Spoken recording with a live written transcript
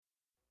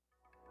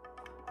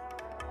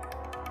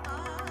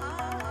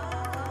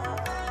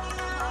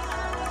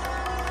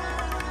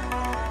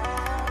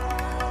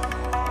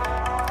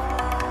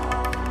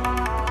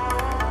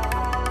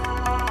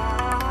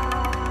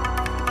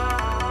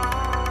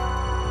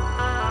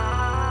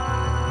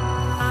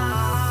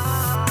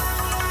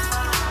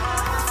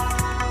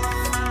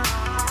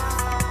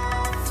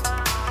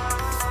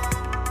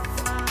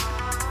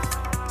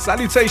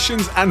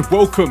Salutations and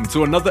welcome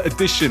to another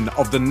edition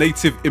of the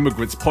Native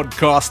Immigrants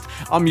Podcast.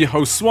 I'm your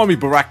host, Swami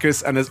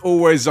Barakas, and as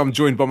always, I'm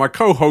joined by my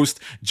co-host,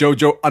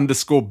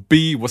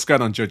 Jojo_B. What's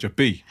going on, Jojo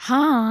B?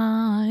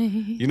 Hi.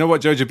 You know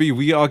what, Jojo B?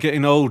 We are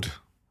getting old.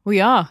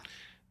 We are.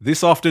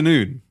 This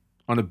afternoon,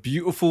 on a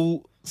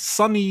beautiful,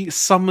 sunny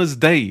summer's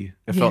day,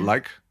 it felt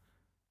like,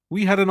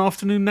 we had an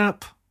afternoon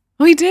nap.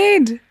 We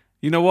did.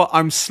 You know what?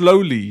 I'm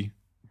slowly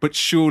but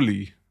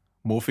surely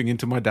morphing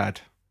into my dad.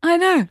 I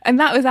know. And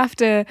that was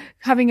after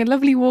having a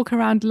lovely walk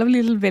around a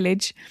lovely little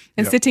village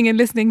and sitting and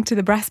listening to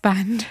the brass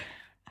band.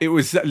 It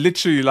was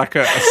literally like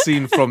a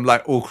scene from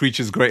like All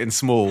Creatures Great and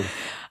Small.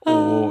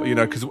 Or, you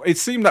know, because it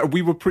seemed that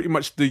we were pretty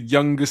much the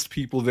youngest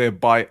people there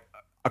by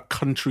a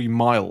country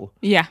mile.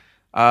 Yeah.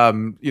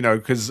 You know,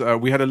 because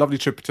we had a lovely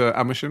trip to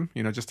Amersham,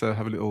 you know, just to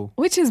have a little...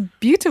 Which is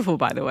beautiful,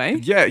 by the way.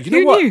 Yeah, you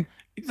Who know what? knew?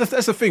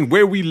 That's the thing.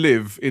 Where we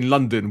live in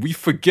London, we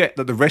forget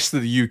that the rest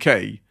of the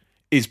UK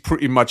is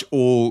pretty much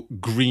all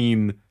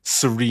green,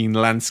 serene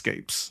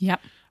landscapes.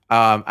 Yep.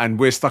 And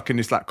we're stuck in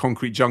this like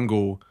concrete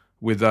jungle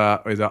with a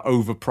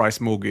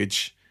overpriced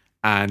mortgage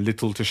and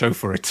little to show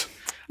for it.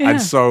 Yeah. And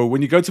so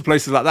when you go to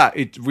places like that,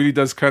 it really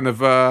does kind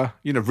of,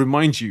 you know,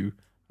 remind you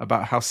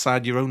about how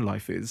sad your own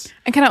life is.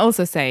 And can I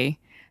also say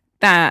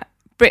that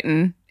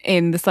Britain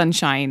in the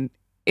sunshine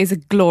is a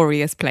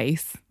glorious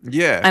place.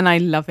 Yeah. And I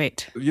love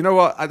it. You know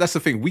what? That's the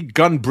thing. We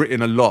gun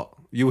Britain a lot.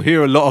 You'll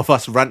hear a lot of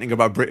us ranting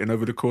about Britain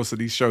over the course of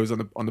these shows on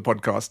the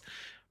podcast.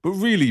 But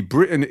really,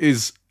 Britain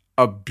is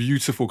a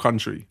beautiful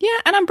country. Yeah,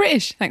 and I'm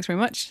British. Thanks very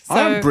much. So I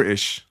am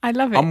British. I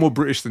love it. I'm more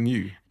British than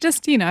you.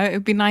 Just, you know, it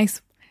would be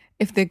nice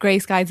if the grey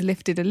skies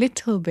lifted a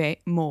little bit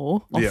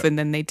more often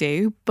than they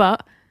do.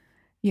 But,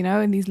 you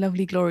know, in these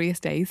lovely, glorious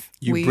days.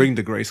 You bring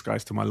the grey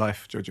skies to my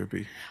life, Jojo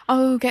B.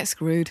 Oh, get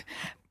screwed.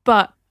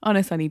 But on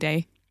a sunny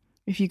day,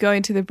 if you go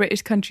into the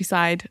British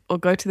countryside or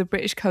go to the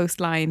British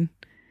coastline,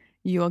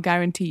 you are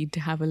guaranteed to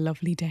have a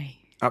lovely day.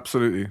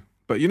 Absolutely.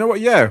 But you know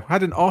what? Yeah, I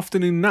had an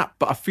afternoon nap,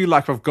 but I feel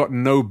like I've got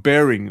no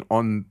bearing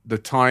on the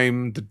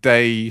time, the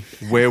day,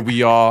 where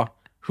we are.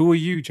 Who are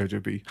you,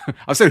 Jojo B?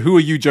 I said, who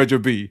are you,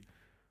 Jojo B?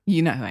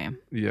 You know who I am.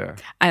 Yeah.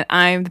 And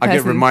I'm the person... I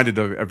get reminded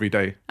of it every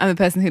day. I'm the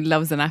person who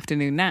loves an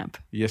afternoon nap.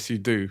 Yes, you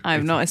do.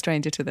 I'm not a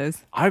stranger to those.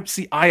 I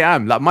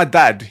am. Like my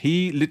dad,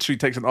 he literally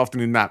takes an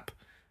afternoon nap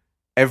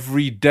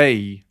every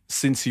day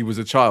since he was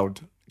a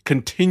child.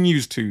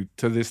 Continues to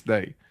this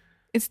day.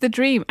 It's the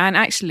dream. And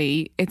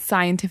actually, it's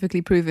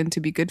scientifically proven to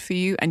be good for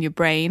you and your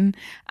brain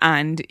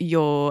and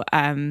your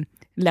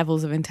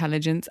levels of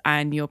intelligence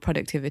and your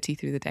productivity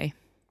through the day.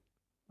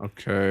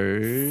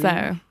 Okay.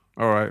 So,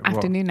 all right.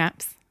 Afternoon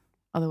naps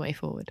are the way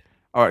forward.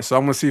 All right. So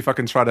I'm going to see if I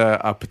can try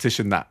to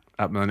petition that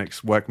at my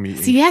next work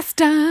meeting.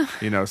 Siesta.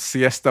 You know,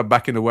 siesta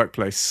back in the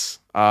workplace.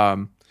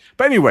 But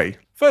anyway,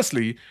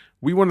 firstly,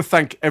 we want to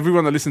thank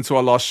everyone that listened to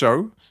our last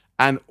show.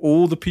 And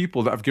all the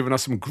people that have given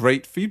us some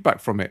great feedback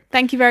from it.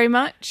 Thank you very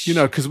much. You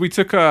know, because we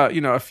took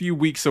a few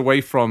weeks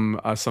away from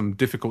some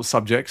difficult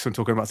subjects and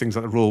talking about things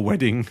like the royal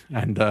wedding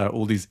and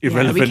all these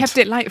irrelevant... Yeah, we kept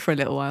it light for a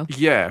little while.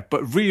 Yeah,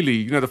 but really,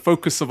 you know, the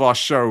focus of our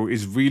show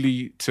is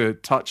really to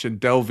touch and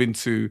delve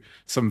into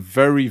some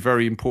very,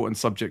 very important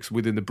subjects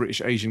within the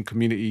British Asian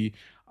community.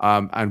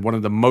 And one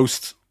of the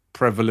most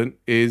prevalent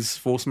is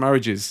forced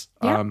marriages.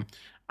 Yeah.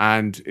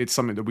 And it's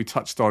something that we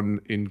touched on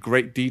in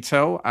great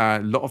detail. A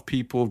lot of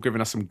people have given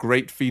us some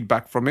great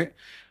feedback from it.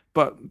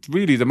 But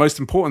really, the most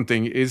important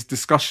thing is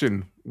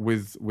discussion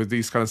with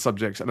these kind of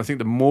subjects. And I think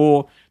the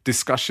more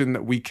discussion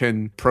that we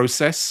can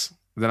process,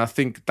 then I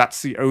think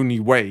that's the only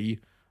way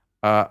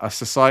a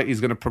society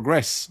is going to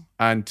progress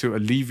and to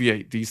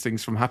alleviate these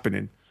things from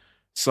happening.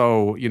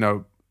 So, you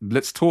know,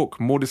 let's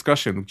talk, more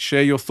discussion,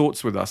 share your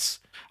thoughts with us.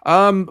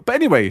 But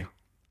anyway,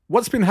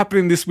 what's been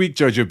happening this week,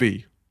 Jojo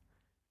B?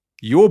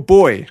 Your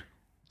boy,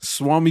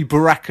 Swami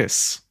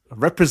Barakas,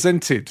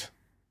 represented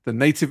the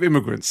native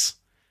immigrants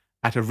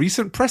at a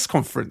recent press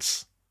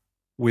conference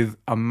with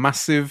a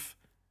massive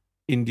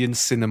Indian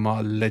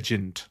cinema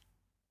legend.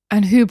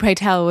 And who, pray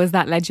tell, was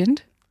that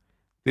legend?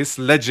 This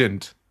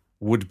legend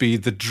would be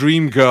the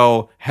dream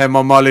girl,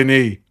 Hema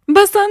Malini.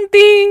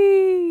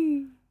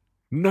 Basanti!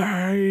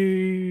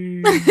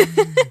 Nay!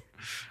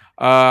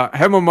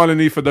 Hema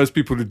Malini, for those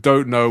people who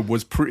don't know,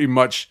 was pretty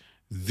much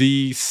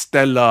the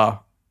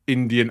stellar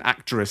Indian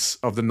actress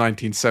of the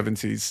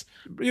 1970s.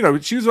 You know,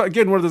 she was,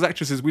 again, one of those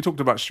actresses. We talked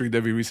about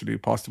Sridevi recently, who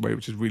passed away,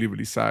 which is really,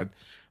 really sad.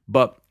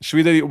 But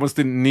Sridevi almost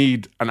didn't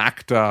need an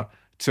actor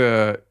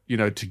to, you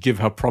know, to give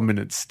her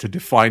prominence, to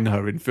define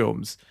her in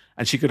films.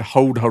 And she could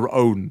hold her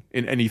own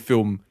in any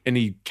film,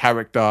 any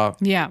character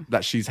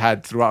that she's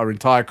had throughout her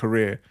entire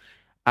career.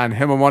 And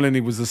Hema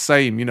Malini was the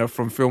same, you know,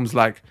 from films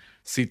like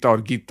Sita Aur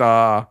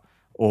Geeta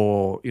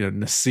or, you know,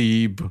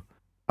 Naseeb,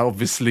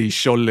 obviously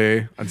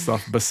Sholay and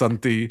stuff,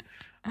 Basanti.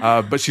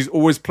 But she's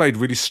always played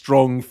really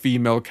strong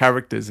female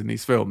characters in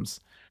these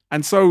films.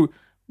 And so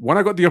when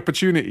I got the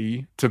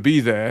opportunity to be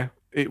there,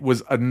 it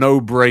was a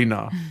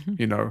no-brainer,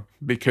 you know,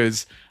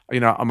 because, you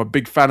know, I'm a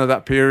big fan of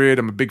that period.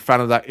 I'm a big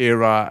fan of that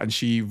era. And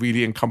she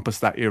really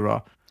encompassed that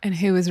era And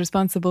who was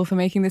responsible for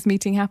making this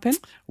meeting happen?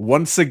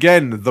 Once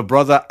again, the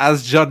brother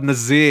Asjad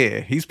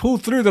Nazir. He's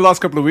pulled through the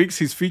last couple of weeks.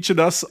 He's featured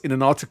us in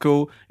an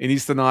article in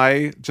Eastern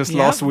Eye just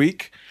last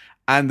week.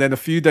 And then a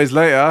few days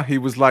later, he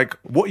was like,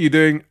 what are you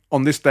doing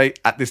on this date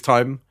at this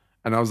time?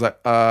 And I was like,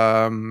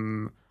 I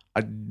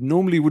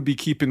normally would be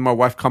keeping my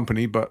wife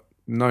company, but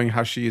knowing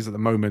how she is at the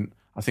moment,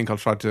 I think I'll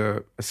try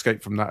to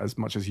escape from that as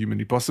much as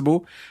humanly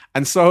possible.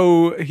 And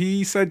so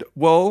he said,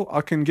 well,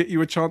 I can get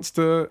you a chance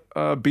to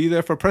be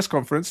there for a press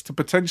conference to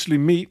potentially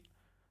meet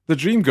the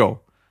dream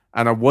girl.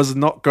 And I was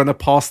not going to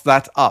pass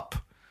that up.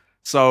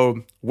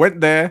 So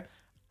went there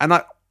and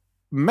I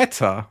met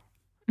her.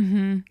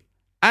 Mm-hmm.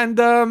 And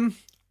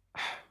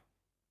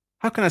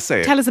how can I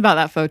say it? Tell us about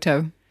that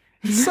photo.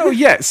 So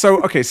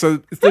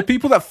the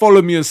people that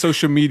follow me on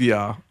social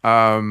media,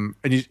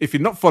 if you're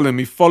not following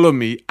me, follow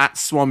me at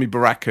Swami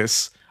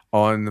Barakas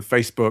on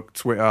Facebook,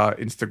 Twitter,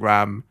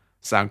 Instagram,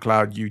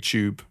 SoundCloud,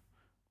 YouTube,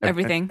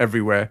 everything,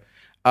 everywhere.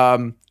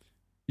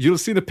 You'll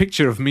see the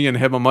picture of me and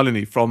Hema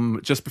Malini from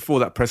just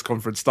before that press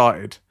conference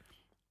started,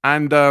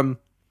 and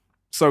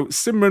so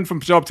Simran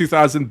from Punjab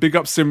 2000, big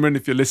up Simran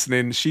if you're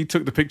listening. She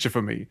took the picture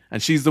for me,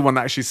 and she's the one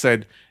that actually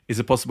said, "Is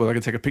it possible I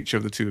can take a picture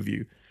of the two of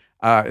you?"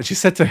 And she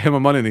said to Hema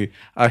Malini,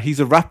 he's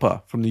a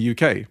rapper from the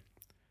UK.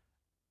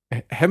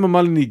 Hema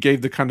Malini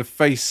gave the kind of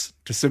face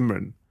to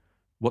Simran.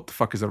 What the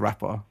fuck is a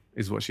rapper?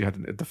 Is what she had,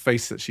 the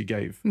face that she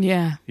gave.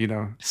 Yeah. You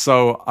know?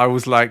 So I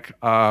was like,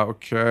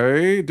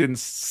 okay, didn't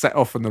set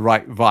off on the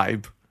right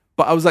vibe.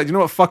 But I was like, you know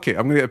what? Fuck it.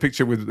 I'm going to get a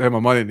picture with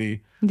Hema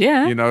Malini.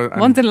 Yeah. You know?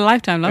 Once in a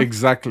lifetime, love.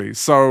 Exactly.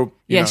 So.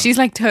 Yeah, she's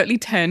like totally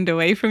turned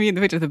away from you in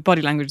the picture. The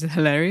body language is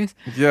hilarious.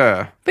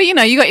 Yeah. But you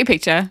got your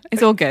picture.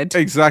 It's all good.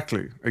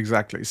 Exactly.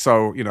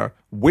 So,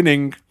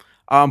 winning.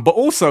 But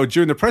also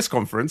during the press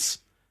conference,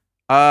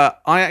 I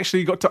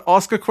actually got to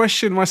ask a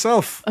question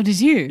myself. Oh, did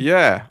you?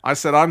 Yeah. I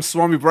said, I'm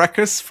Swami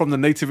Barakas from the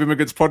Native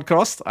Immigrants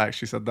Podcast. I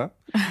actually said that.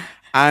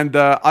 And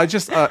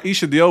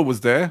Isha Deol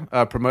was there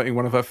promoting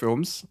one of her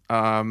films.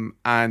 And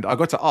I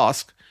got to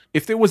ask,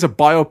 if there was a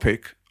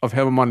biopic of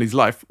Hema Malini's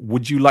life,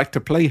 would you like to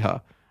play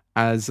her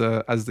as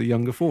the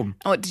younger form?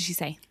 What did she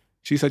say?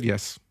 She said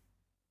yes.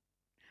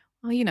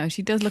 Well,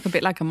 she does look a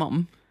bit like a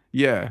mom.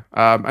 Yeah.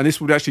 And this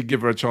would actually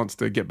give her a chance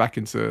to get back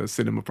into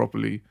cinema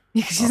properly.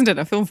 Yeah, she hasn't done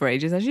a film for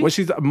ages, has she?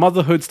 Well,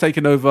 motherhood's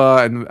taken over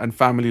and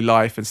family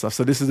life and stuff.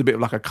 So this is a bit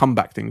of like a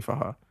comeback thing for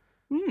her.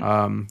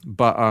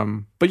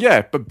 But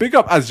big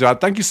up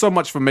Asjad. Thank you so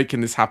much for making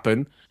this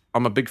happen.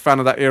 I'm a big fan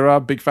of that era,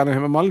 big fan of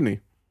Hema Malini.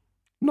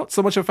 Not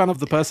so much a fan of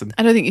the person.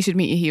 I don't think you should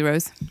meet your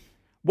heroes.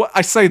 Well,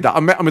 I say that. I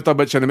met Amitabh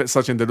Bachchan, I met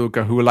Sachin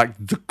Tendulkar, who were like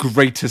the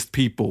greatest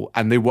people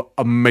and they were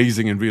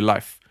amazing in real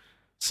life.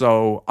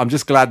 So I'm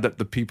just glad that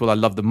the people I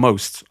love the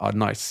most are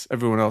nice.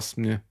 Everyone else,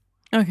 yeah.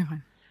 Okay,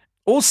 fine.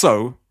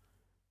 Also,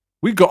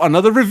 we got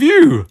another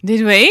review.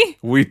 Did we?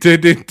 We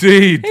did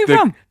indeed. Who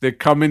from? They're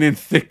coming in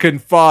thick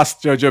and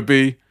fast, Jojo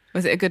B.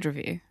 Was it a good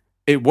review?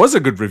 It was a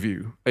good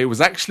review. It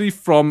was actually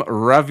from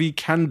Ravi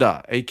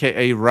Kanda,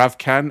 a.k.a. Rav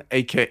Khan,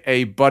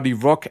 a.k.a. Buddy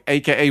Rock,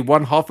 a.k.a.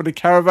 one half of the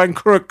Caravan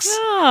Crooks.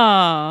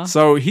 Oh.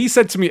 So he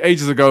said to me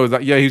ages ago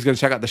that, he was going to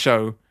check out the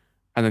show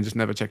and then just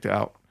never checked it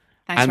out.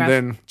 Thanks, and Rav.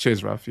 then,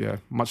 cheers, Rav. Yeah,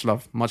 much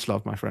love,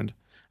 my friend.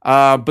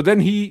 But then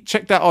he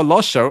checked out our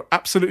last show,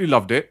 absolutely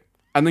loved it,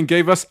 and then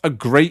gave us a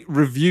great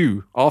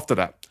review after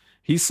that.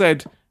 He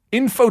said,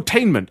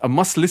 Infotainment, a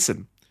must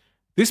listen.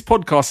 This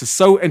podcast is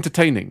so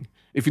entertaining.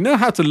 If you know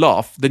how to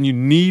laugh, then you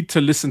need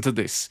to listen to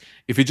this.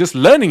 If you're just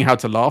learning how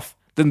to laugh,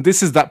 then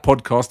this is that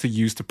podcast to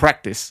use to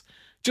practice.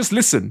 Just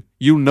listen.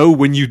 You'll know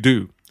when you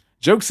do.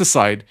 Jokes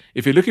aside,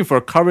 if you're looking for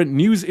a current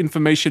news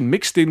information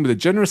mixed in with a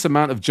generous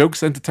amount of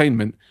jokes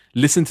entertainment,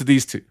 listen to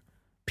these two.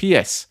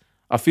 P.S.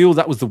 I feel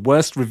that was the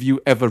worst review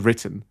ever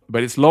written,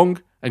 but it's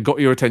long and got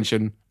your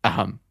attention.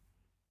 Ahem.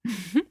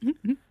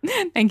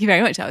 Thank you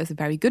very much. That was a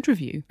very good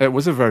review. It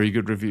was a very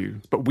good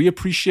review, but we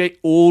appreciate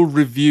all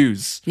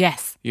reviews.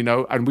 Yes.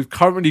 And we've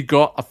currently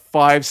got a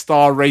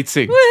 5-star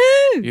rating.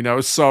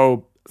 Woohoo!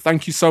 So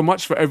thank you so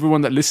much for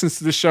everyone that listens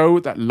to the show,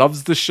 that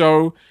loves the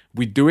show.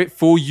 We do it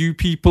for you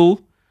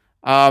people.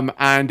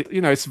 And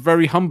it's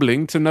very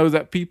humbling to know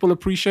that people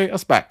appreciate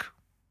us back.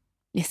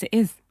 Yes, it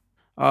is.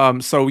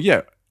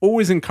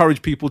 Always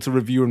encourage people to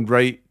review and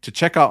rate, to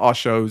check out our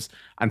shows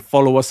and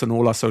follow us on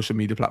all our social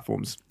media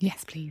platforms.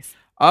 Yes, please.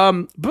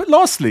 But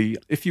lastly,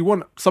 if you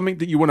want something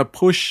that you want to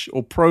push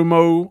or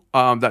promo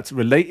that's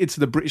related to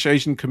the British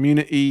Asian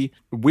community,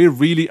 we're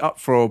really up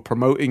for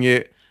promoting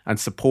it and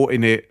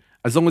supporting it,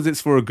 as long as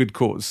it's for a good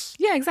cause.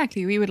 Yeah,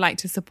 exactly. We would like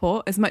to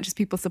support, as much as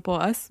people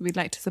support us, we'd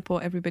like to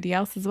support everybody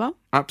else as well.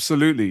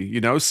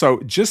 Absolutely.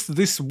 So just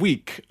this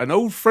week, an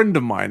old friend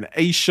of mine,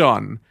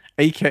 Aishan,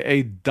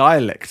 aka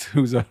Dialect,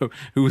 who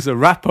was a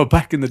rapper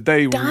back in the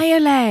day.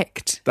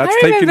 Dialect. That's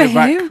I taking it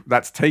back. Him.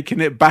 That's taking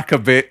it back a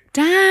bit.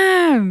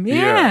 Damn.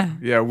 Yeah.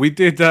 Yeah. We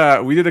did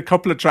a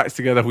couple of tracks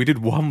together. We did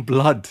One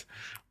Blood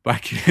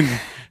back in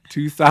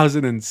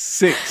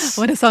 2006.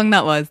 What a song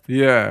that was.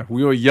 Yeah,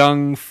 we were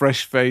young,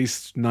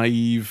 fresh-faced,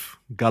 naive,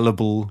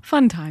 gullible.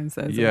 Fun times,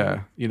 though.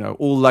 Yeah,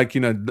 all like,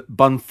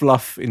 bun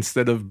fluff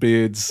instead of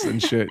beards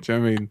and shit. Do you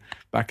know what I mean?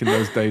 Back in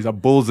those days, our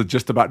balls had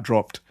just about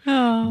dropped.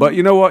 Oh. But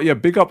you know what? Yeah,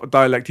 big up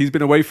Dialect. He's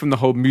been away from the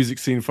whole music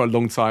scene for a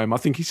long time. I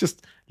think he's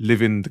just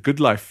living the good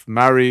life.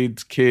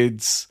 Married,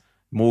 kids,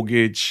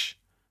 mortgage,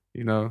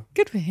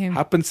 Good for him.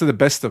 Happens to the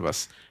best of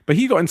us. But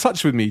he got in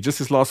touch with me just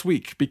this last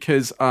week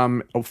because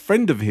a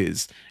friend of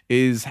his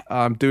is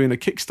doing a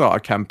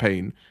Kickstarter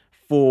campaign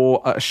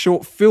for a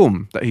short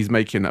film that he's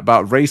making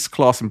about race,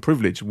 class, and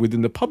privilege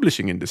within the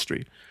publishing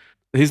industry.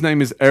 His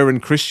name is Aaron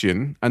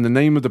Christian, and the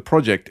name of the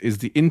project is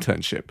The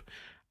Internship.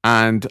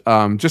 And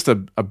just a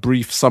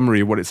brief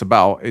summary of what it's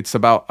about. It's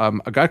about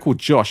a guy called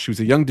Josh,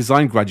 who's a young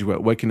design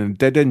graduate working in a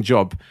dead-end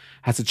job,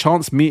 has a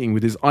chance meeting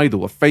with his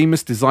idol, a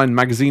famous design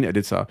magazine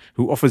editor,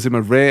 who offers him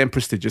a rare and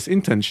prestigious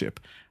internship.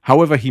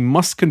 However, he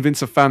must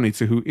convince a family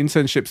to who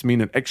internships mean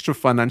an extra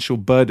financial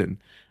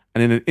burden,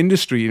 and in an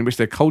industry in which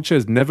their culture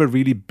has never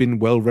really been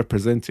well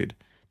represented,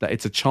 that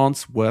it's a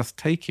chance worth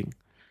taking.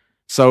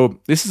 So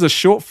this is a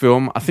short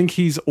film. I think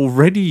he's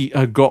already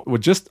got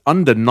just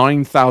under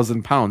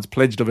 £9,000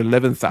 pledged of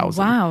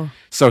 11,000. Wow.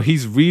 So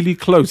he's really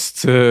close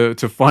to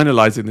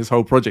finalizing this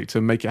whole project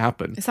to make it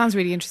happen. It sounds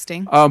really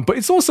interesting. But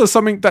it's also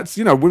something that's,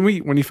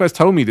 when you first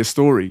told me this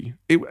story,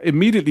 it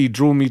immediately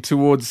drew me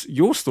towards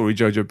your story,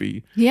 Jojo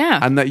B. Yeah.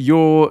 And that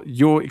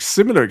your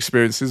similar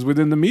experiences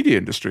within the media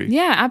industry.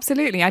 Yeah,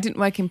 absolutely. I didn't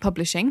work in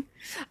publishing,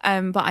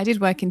 but I did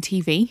work in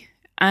TV.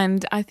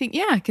 And I think,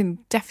 I can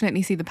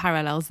definitely see the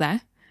parallels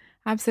there.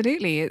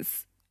 Absolutely.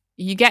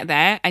 You get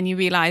there and you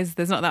realize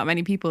there's not that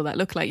many people that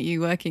look like you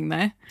working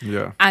there.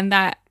 Yeah. And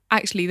that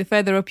actually the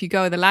further up you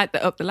go,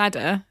 up the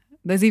ladder,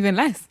 there's even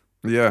less.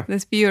 Yeah.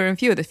 There's fewer and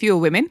fewer. There's fewer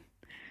women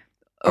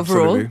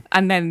overall. Absolutely.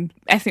 And then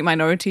ethnic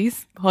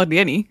minorities, hardly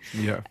any.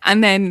 Yeah.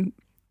 And then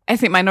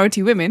ethnic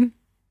minority women,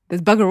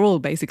 there's bugger all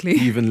basically.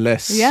 Even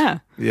less. Yeah.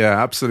 Yeah,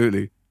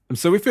 absolutely. And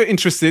so if you're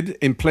interested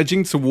in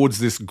pledging towards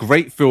this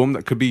great film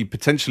that could be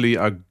potentially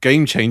a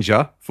game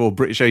changer for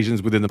British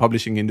Asians within the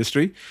publishing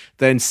industry,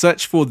 then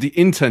search for The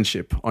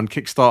Internship on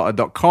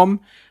Kickstarter.com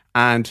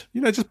and,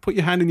 just put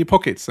your hand in your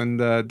pockets and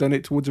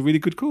donate towards a really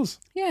good cause.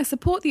 Yeah,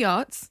 support the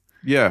arts.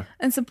 Yeah.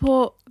 And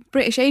support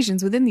British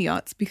Asians within the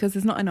arts because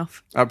there's not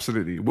enough.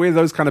 Absolutely. We're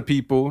those kind of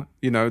people,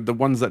 the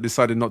ones that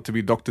decided not to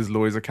be doctors,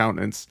 lawyers,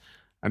 accountants,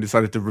 and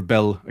decided to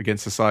rebel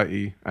against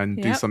society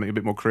and do something a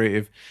bit more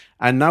creative.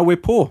 And now we're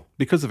poor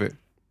because of it.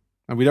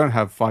 And we don't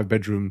have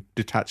 5-bedroom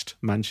detached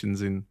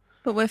mansions in...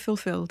 But we're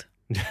fulfilled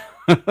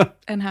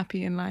and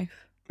happy in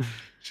life.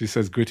 She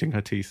says, gritting her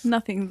teeth.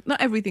 Not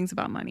everything's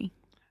about money.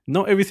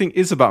 Not everything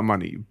is about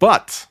money.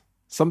 But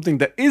something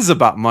that is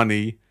about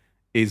money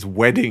is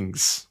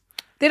weddings.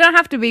 They don't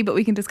have to be, but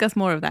we can discuss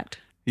more of that.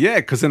 Yeah,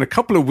 because in a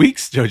couple of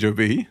weeks, Jojo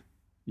B,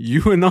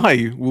 you and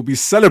I will be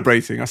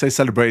celebrating, I say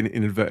celebrating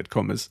in inverted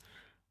commas,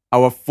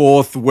 our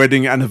 4th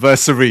wedding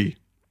anniversary.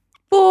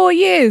 4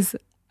 years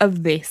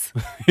of this.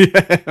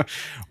 Yeah.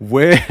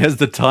 Where has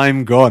the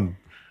time gone?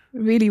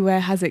 Really,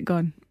 where has it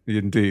gone?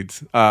 Indeed.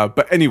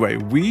 But anyway,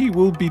 we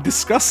will be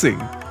discussing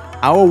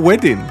our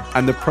wedding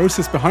and the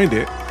process behind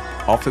it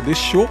after this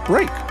short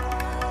break.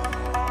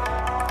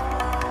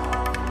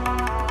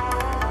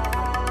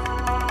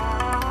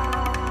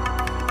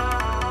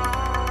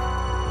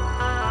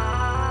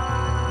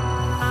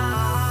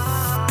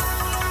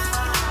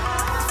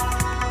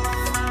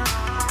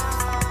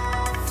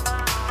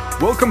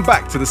 Welcome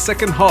back to the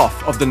second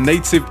half of the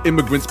Native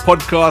Immigrants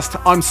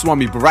podcast. I'm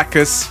Swami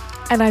Barakas.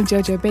 And I'm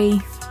Jojo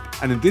B.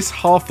 And in this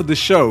half of the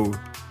show,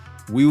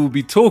 we will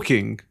be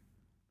talking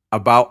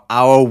about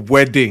our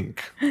wedding.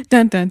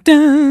 Dun, dun,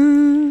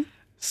 dun.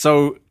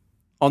 So,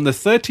 on the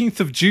 13th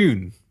of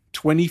June,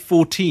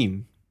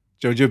 2014,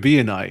 Jojo B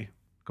and I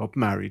got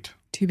married.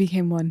 Two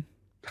became one.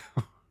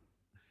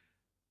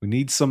 We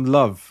need some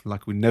love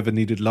like we never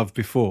needed love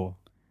before.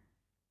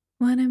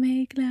 Wanna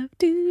make love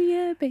to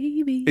you,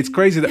 baby. It's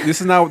crazy that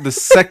this is now the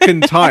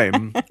second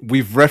time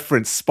we've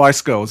referenced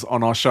Spice Girls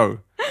on our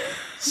show.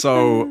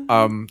 So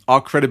our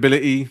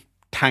credibility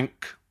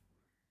tank.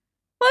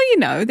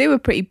 Well, they were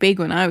pretty big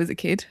when I was a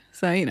kid.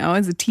 So,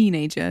 as a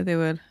teenager, they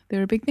were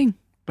a big thing.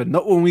 But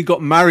not when we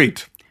got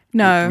married.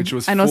 No. Which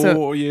was and 4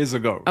 also, years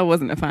ago. I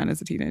wasn't a fan as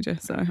a teenager,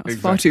 so I was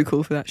far Exactly. too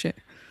cool for that shit.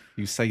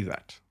 You say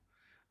that.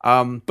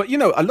 But,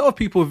 a lot of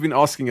people have been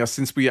asking us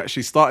since we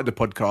actually started the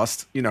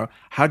podcast,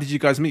 how did you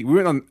guys meet? We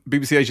went on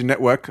BBC Asian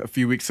Network a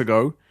few weeks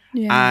ago.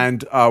 Yeah.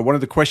 And one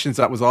of the questions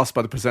that was asked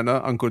by the presenter,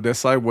 Uncle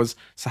Desai, was,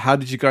 so how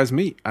did you guys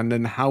meet? And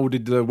then how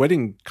did the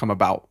wedding come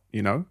about,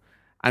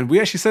 And we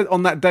actually said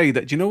on that day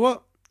that, you know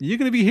what? You're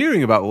going to be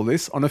hearing about all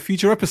this on a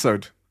future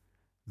episode.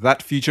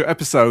 That future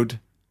episode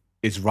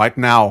is right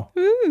now.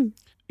 Ooh.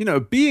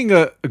 Being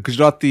a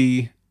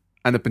Gujarati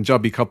and a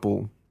Punjabi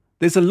couple,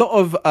 there's a lot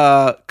of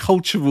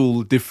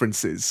cultural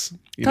differences.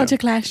 Culture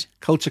clash.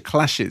 Culture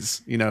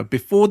clashes,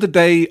 before the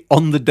day,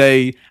 on the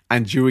day,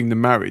 and during the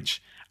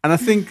marriage. And I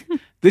think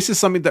this is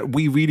something that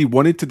we really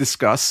wanted to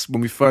discuss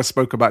when we first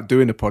spoke about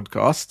doing a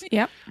podcast.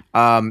 Yeah.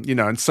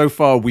 And so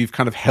far we've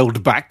kind of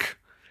held back.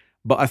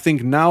 But I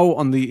think now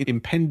on the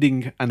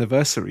impending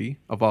anniversary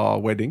of our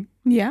wedding,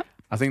 Yeah.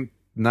 I think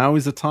now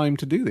is the time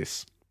to do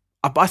this.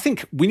 But I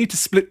think we need to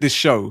split this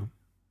show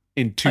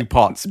in two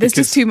parts. There's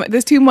just too much.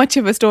 There's too much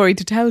of a story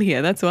to tell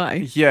here. That's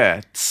why.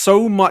 Yeah,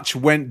 so much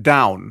went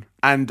down.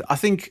 And I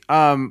think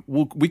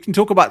we can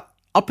talk about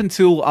up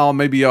until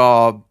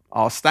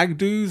our stag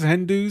do's,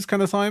 hen do's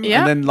kind of time. Yeah.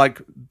 And then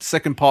like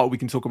second part we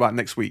can talk about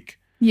next week.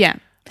 Yeah.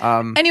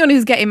 Anyone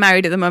who's getting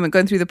married at the moment,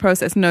 going through the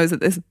process, knows that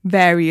there's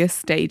various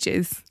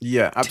stages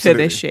Yeah, to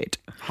absolutely. this shit.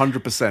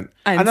 100%.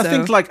 And And I so-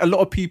 think like a lot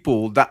of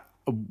people that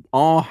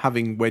are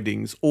having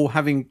weddings or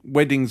having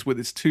weddings with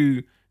its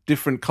two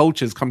different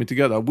cultures coming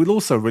together will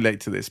also relate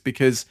to this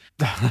because,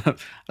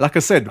 like I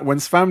said,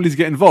 once families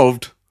get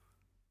involved,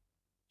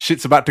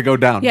 shit's about to go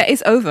down. Yeah,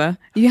 it's over.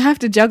 You have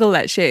to juggle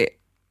that shit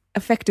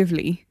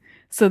effectively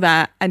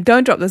and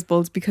don't drop those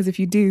balls, because if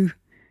you do,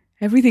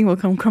 everything will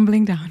come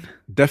crumbling down.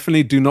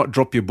 Definitely do not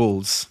drop your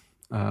balls.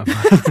 Do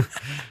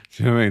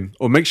you know what I mean?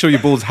 Or make sure your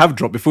balls have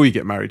dropped before you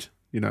get married,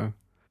 you know?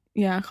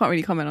 Yeah, I can't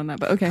really comment on that,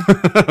 but okay.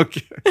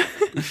 Okay.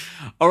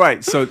 All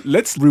right, so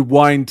let's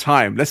rewind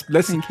time. Let's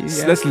Thank you,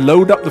 yeah. let's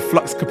load up the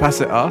flux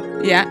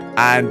capacitor Yeah,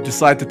 and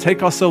decide to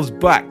take ourselves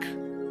back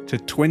to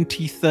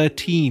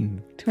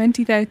 2013.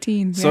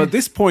 2013. So yeah. at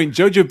this point,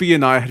 Jojo B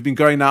and I had been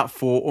going out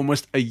for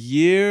almost a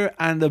year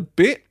and a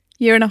bit.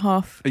 Year and a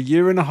half. A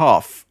year and a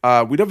half.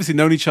 We'd obviously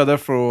known each other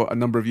for a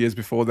number of years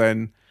before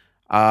then.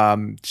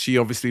 She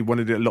obviously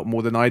wanted it a lot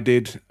more than I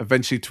did.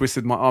 Eventually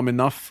twisted my arm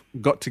enough,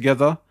 got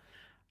together.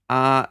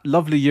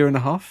 Lovely year and a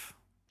half.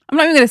 I'm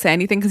not even going to say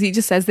anything because he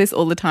just says this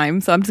all the time.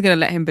 So I'm just going to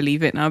let him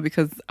believe it now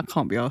because I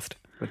can't be asked.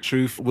 The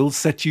truth will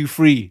set you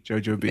free,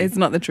 Jojo B. It's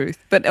not the truth.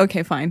 But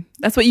okay, fine.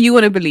 That's what you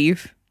want to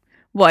believe.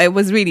 What it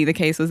was really the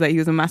case was that he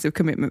was a massive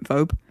commitment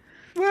phobe.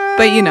 Well,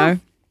 But you know,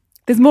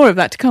 there's more of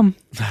that to come.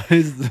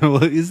 is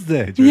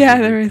there? Jojo Yeah,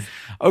 B? there is.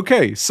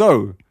 Okay,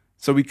 so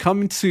we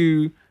come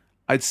to,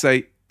 I'd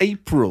say,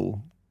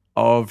 April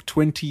of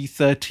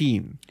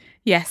 2013.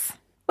 Yes.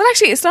 Well,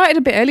 actually, it started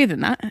a bit earlier than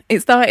that. It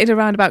started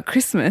around about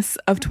Christmas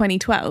of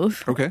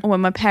 2012. Okay.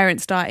 When my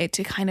parents started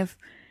to kind of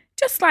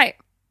just like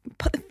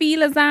put the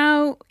feelers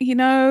out, you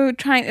know,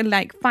 trying to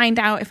like find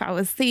out if I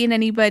was seeing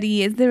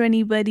anybody, is there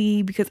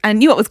anybody? Because I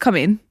knew what was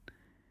coming.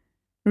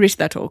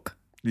 Rishta talk.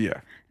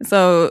 Yeah.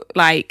 So,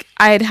 like,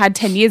 I had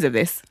 10 years of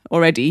this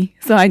already.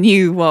 So I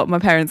knew what my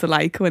parents were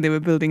like when they were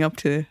building up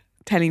to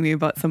telling me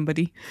about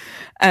somebody.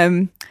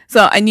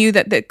 So I knew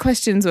that the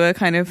questions were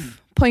kind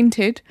of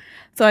pointed.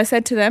 So I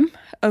said to them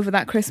over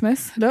that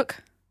Christmas,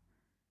 look,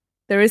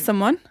 there is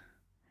someone,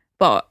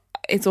 but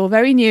it's all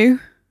very new.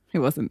 It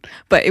wasn't,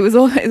 but it's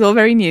all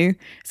very new.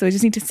 So we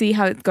just need to see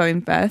how it's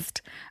going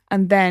first.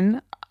 And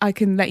then I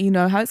can let you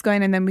know how it's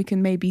going. And then we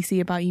can maybe see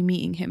about you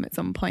meeting him at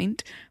some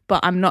point. But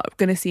I'm not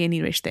going to see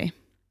any rishte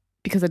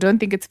because I don't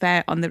think it's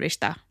fair on the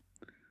rishta.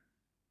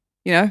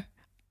 You know,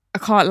 I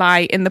can't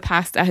lie. In the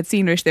past, I had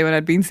seen rishte when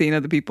I'd been seeing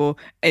other people.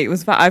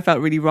 I felt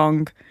really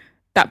wrong.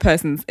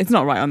 It's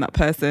not right on that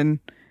person.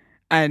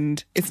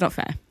 And it's not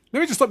fair.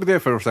 Let me just stop you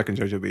there for a second,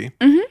 Jojo B.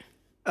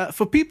 Mm-hmm.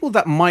 For people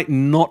that might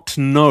not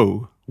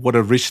know what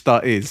a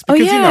rishta is,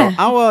 because yeah.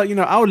 our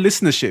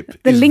listenership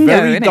The is lingo,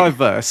 very innit?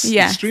 diverse,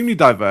 Yeah. extremely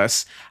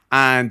diverse,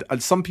 and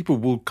some people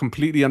will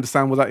completely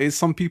understand what that is.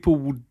 Some people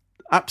would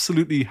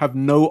absolutely have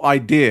no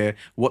idea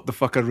what the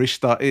fuck a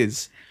rishta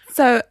is.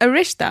 So a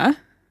rishta,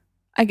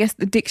 I guess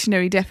the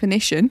dictionary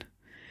definition,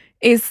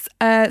 is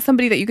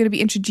somebody that you're going to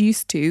be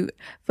introduced to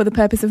for the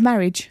purpose of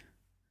marriage.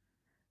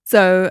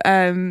 So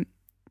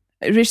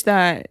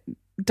rishta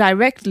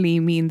directly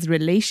means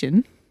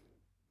relation,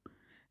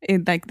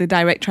 in like the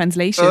direct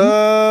translation.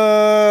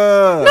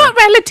 Not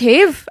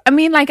relative. I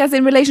mean, like as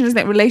in relation, isn't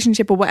it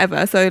relationship or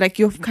whatever? So like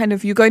you're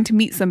going to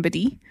meet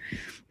somebody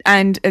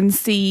and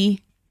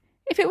see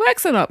if it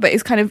works or not. But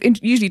it's kind of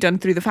usually done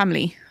through the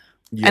family.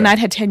 Yeah. And I'd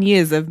had 10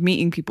 years of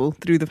meeting people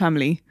through the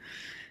family,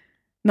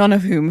 none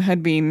of whom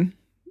had been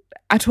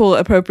at all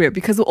appropriate,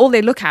 because all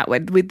they look at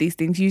with these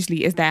things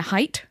usually is their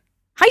height.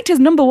 Height is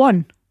number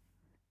one.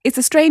 It's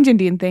a strange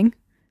Indian thing,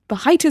 but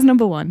height is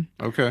number one.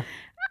 Okay.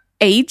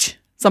 Age,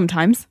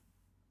 sometimes.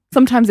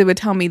 Sometimes they would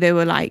tell me they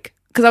were like,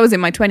 because I was in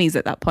my 20s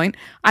at that point,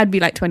 I'd be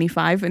like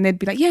 25 and they'd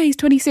be like, yeah, he's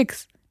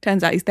 26.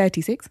 Turns out he's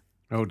 36.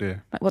 Oh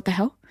dear. Like, what the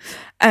hell?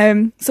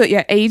 So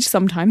yeah, age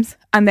sometimes,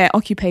 and their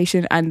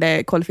occupation and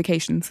their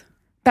qualifications.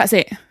 That's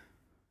it.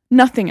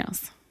 Nothing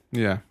else.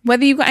 Yeah.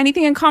 Whether you've got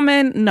anything in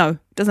common, no,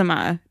 doesn't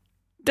matter.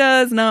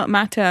 Does not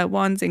matter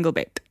one single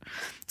bit.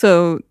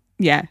 So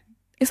yeah,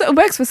 it sort of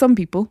works for some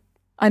people.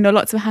 I know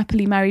lots of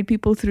happily married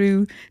people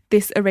through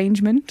this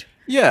arrangement.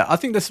 Yeah, I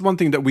think that's one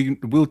thing that we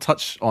will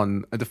touch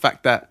on, the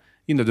fact that,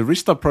 the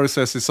rishta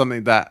process is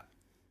something that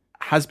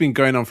has been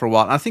going on for a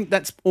while. And I think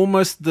that's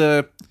almost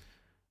the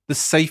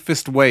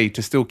safest way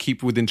to still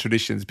keep within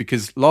traditions,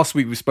 because last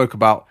week we spoke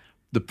about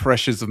the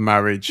pressures of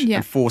marriage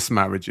and forced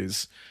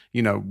marriages.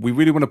 We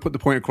really want to put the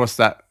point across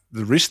that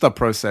the rishta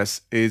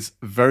process is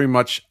very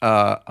much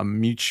a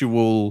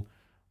mutual,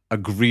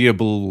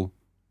 agreeable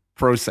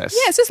process.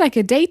 Yeah, it's just like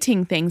a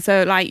dating thing.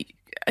 So like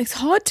it's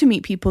hard to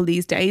meet people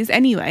these days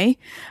anyway.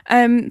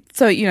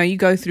 So you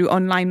go through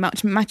online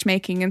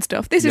matchmaking and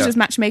stuff. This is just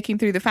matchmaking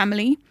through the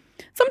family.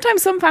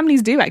 Sometimes some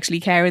families do actually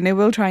care and they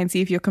will try and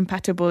see if you're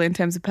compatible in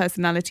terms of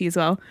personality as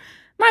well.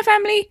 My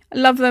family, I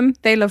love them,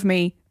 they love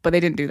me, but they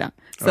didn't do that.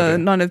 So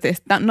none of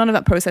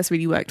that process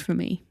really worked for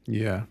me.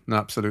 Yeah, no,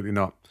 absolutely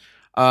not.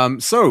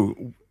 So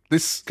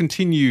this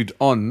continued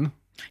on.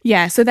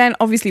 Yeah, so then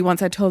obviously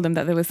once I told them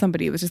that there was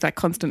somebody, it was just like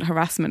constant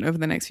harassment over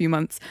the next few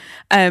months.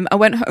 I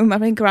went home, I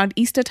think around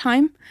Easter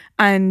time,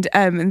 and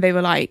they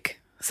were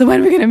like, so when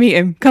are we going to meet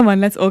him? Come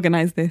on, let's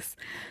organise this.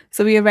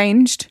 So we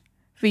arranged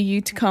for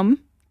you to come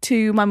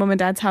to my mum and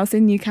dad's house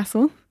in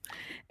Newcastle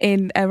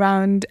in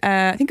around,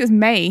 I think it was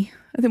May,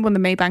 I think one of the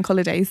May bank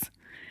holidays.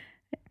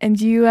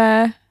 And you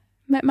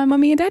met my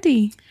mummy and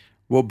daddy.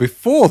 Well,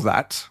 before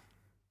that,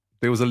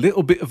 there was a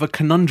little bit of a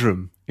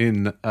conundrum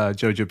in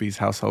Jojo B's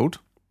household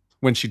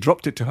when she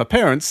dropped it to her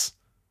parents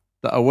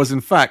that I was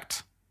in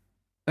fact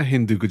a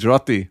Hindu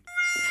Gujarati.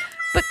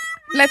 But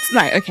let's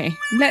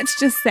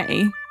just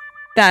say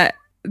that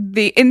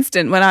the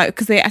instant when I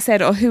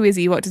said, oh, who is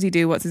he? What does he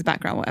do? What's his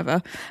background?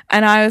 Whatever.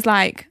 And I was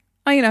like,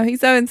 oh,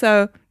 he's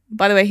so-and-so.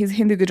 By the way, he's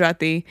Hindu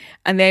Gujarati.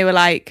 And they were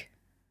like,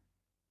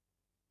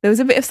 there was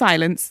a bit of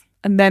silence.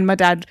 And then my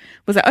dad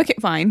was like, okay,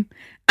 fine.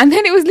 And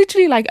then it was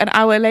literally like an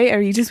hour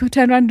later, he just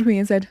turned around to me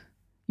and said,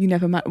 you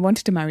never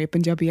wanted to marry a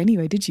Punjabi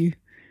anyway, did you?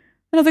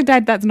 And I was like,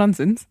 Dad, that's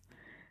nonsense.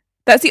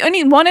 That's the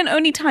one and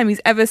only time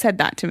he's ever said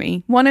that to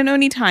me. One and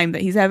only time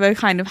that he's ever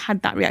kind of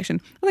had that reaction.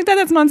 I was like, Dad,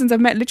 that's nonsense.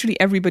 I've met literally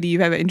everybody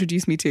you've ever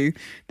introduced me to.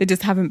 They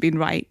just haven't been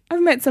right.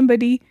 I've met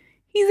somebody,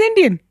 he's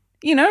Indian.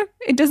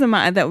 It doesn't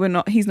matter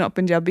that he's not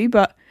Punjabi,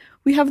 but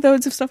we have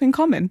loads of stuff in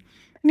common.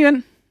 And he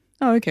went,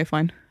 oh, okay,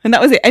 fine. And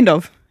that was it. End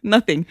of.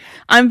 Nothing.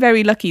 I'm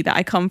very lucky that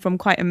I come from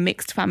quite a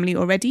mixed family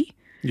already.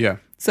 Yeah.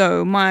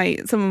 So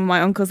some of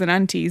my uncles and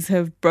aunties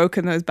have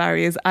broken those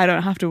barriers. I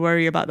don't have to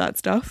worry about that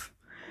stuff.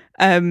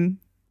 And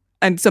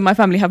so my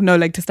family have no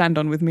leg to stand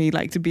on with me,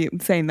 like to be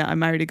saying that I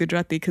married a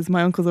Gujarati because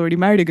my uncle's already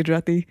married a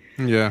Gujarati.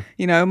 Yeah.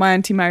 My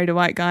auntie married a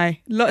white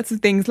guy. Lots of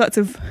things, lots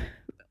of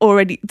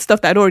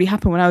stuff that had already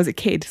happened when I was a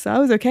kid. So I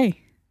was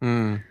okay.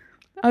 I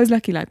was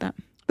lucky like that.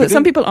 But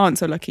some people aren't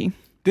so lucky.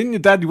 Didn't your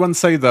dad once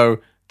say, though,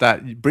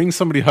 that you bring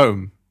somebody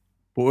home,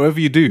 but whatever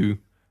you do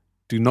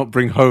not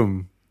bring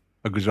home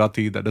a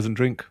Gujarati that doesn't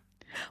drink?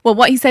 Well,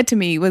 what he said to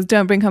me was,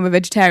 don't bring home a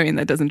vegetarian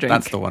that doesn't drink.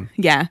 That's the one.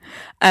 Yeah.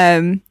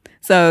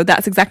 So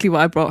that's exactly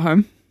what I brought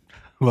home.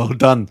 Well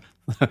done.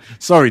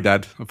 Sorry,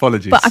 Dad.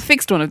 Apologies. But I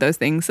fixed one of those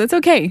things, so it's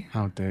okay.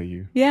 How dare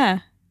you? Yeah.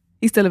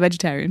 He's still a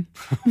vegetarian.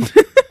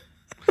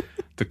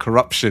 The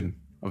corruption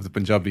of the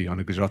Punjabi on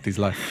a Gujarati's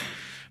life.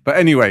 But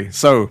anyway,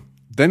 so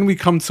then we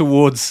come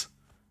towards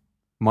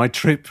my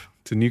trip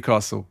to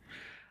Newcastle.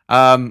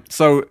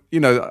 So,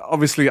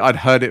 obviously I'd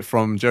heard it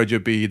from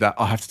Jojo B that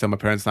I have to tell my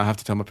parents and I have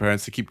to tell my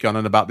parents to keep going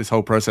on about this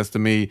whole process to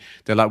me.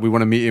 They're like, we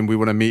want to meet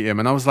him.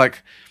 And I was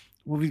like,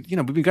 well, we've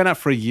been going out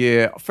for a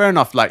year. Fair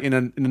enough. Like in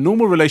a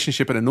normal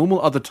relationship at a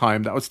normal other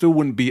time, that still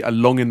wouldn't be a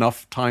long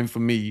enough time for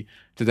me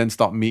to then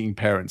start meeting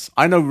parents.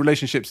 I know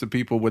relationships with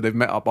people where they've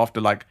met up after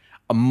like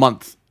a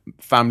month,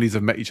 families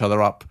have met each other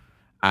up.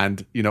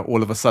 And,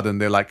 all of a sudden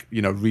they're like,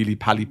 really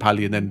pally.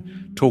 And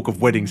then talk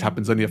of weddings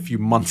happens only a few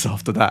months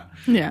after that.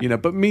 Yeah.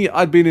 But me,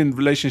 I'd been in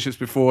relationships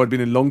before. I'd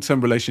been in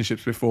long-term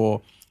relationships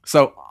before.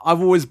 So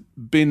I've always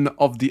been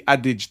of the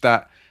adage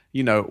that,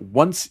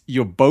 once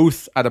you're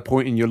both at a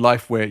point in your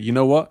life where, you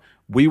know what,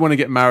 we want to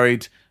get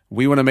married.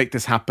 We want to make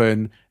this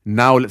happen.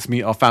 Now let's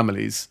meet our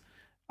families.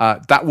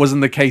 That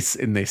wasn't the case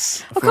in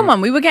this. Oh, come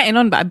on. We were getting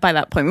on by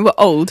that point. We were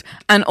old.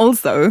 And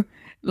also...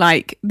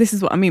 like, this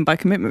is what I mean by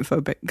commitment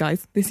phobic,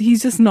 guys.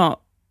 He's just not,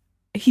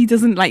 he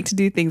doesn't like to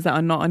do things that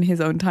are not on his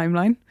own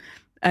timeline.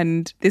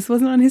 And this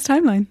wasn't on his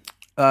timeline.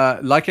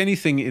 Like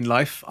anything in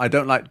life, I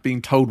don't like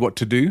being told what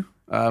to do.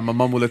 My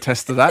mum will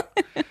attest to that.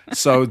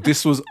 So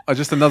this was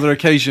just another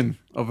occasion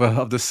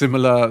of the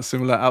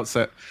similar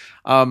outset.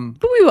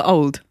 But we were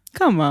old.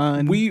 Come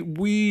on.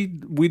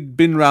 We'd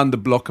been round the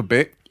block a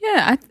bit.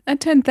 Yeah, I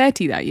turned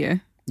 30 that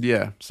year.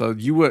 Yeah, so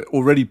you were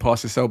already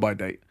past your sell-by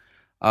date.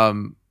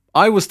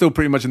 I was still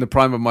pretty much in the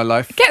prime of my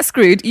life. Get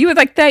screwed. You were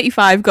like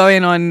 35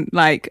 going on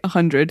like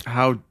 100.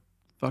 How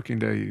fucking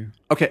dare you?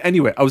 Okay,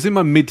 anyway, I was in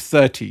my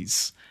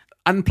mid-30s.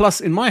 And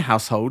plus, in my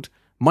household,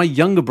 my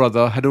younger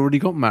brother had already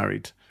got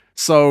married.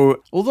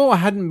 So, although I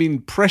hadn't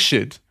been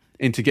pressured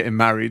into getting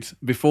married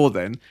before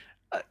then,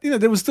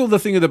 there was still the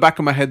thing in the back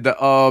of my head that,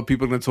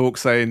 people are going to talk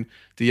saying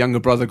the younger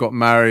brother got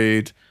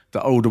married,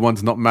 the older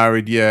one's not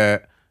married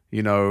yet.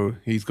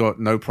 He's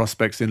got no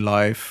prospects in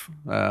life,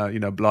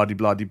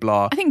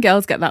 blah-de-blah-de-blah. I think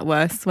girls get that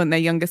worse when their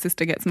younger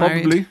sister gets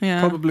married.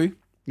 Probably,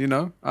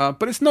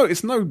 But it's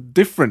no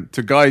different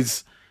to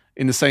guys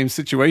in the same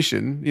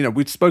situation.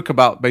 We spoke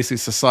about basically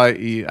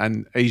society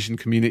and Asian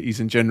communities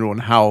in general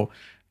and how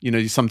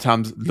you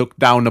sometimes look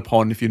down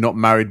upon if you're not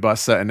married by a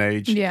certain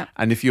age. Yeah.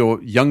 And if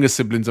your younger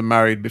siblings are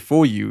married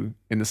before you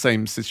in the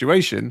same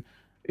situation,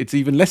 it's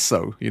even less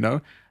so,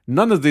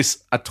 None of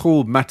this at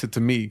all mattered to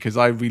me because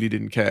I really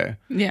didn't care.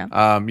 Yeah.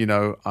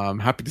 I'm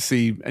happy to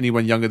see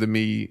anyone younger than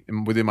me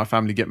within my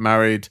family get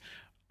married.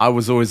 I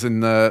was always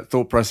in the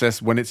thought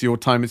process, when it's your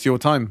time, it's your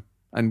time.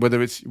 And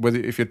whether if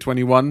you're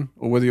 21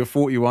 or whether you're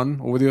 41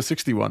 or whether you're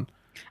 61.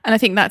 And I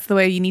think that's the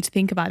way you need to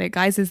think about it,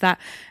 guys, is that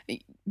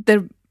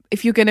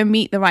if you're going to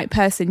meet the right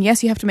person,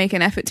 yes, you have to make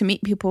an effort to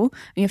meet people,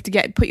 and you have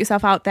to put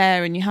yourself out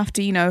there, and you have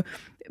to,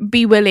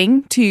 be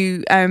willing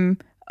to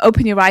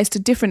open your eyes to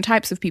different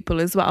types of people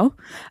as well.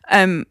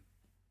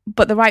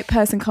 But the right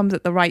person comes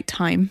at the right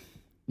time.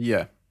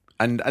 Yeah.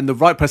 And the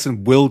right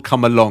person will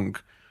come along,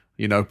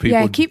 people.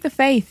 Yeah, keep the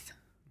faith.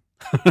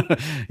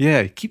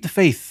 Yeah, keep the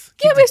faith.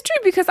 But it's true,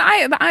 because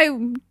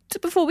I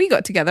before we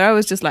got together, I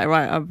was just like,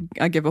 right,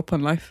 I give up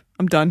on life.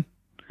 I'm done.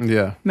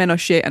 Yeah. Men are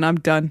shit and I'm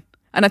done.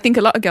 And I think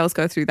a lot of girls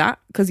go through that,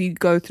 because you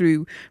go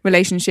through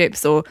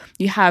relationships, or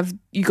you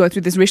go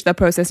through this rishta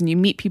process, and you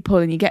meet people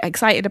and you get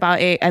excited about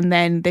it, and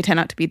then they turn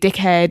out to be a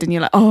dickhead, and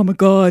you're like, oh my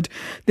God,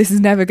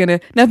 nothing's ever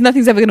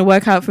going to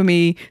work out for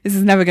me. This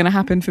is never going to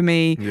happen for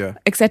me,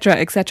 etc.,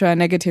 etc.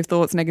 Negative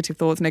thoughts.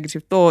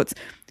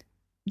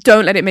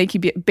 Don't let it make you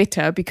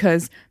bitter,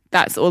 because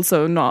that's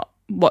also not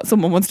what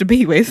someone wants to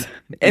be with.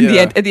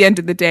 At the end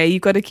of the day,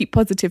 you've got to keep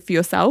positive for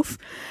yourself.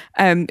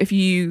 If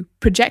you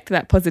project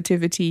that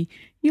positivity,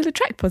 you'll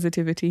attract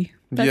positivity.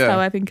 That's how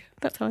I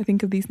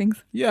think of these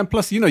things. Yeah, and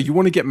plus, you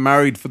want to get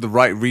married for the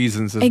right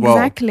reasons as well.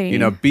 Exactly.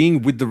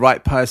 Being with the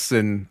right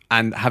person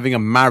and having a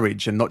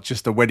marriage and not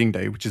just a wedding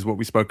day, which is what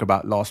we spoke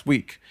about last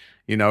week.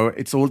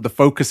 It's all, the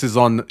focus is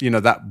on,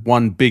 that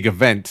one big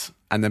event,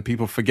 and then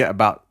people forget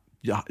about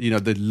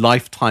the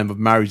lifetime of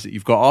marriage that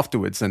you've got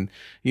afterwards. And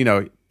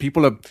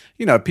people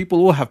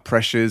all have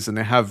pressures, and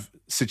they have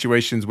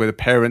situations where the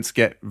parents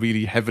get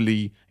really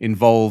heavily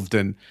involved,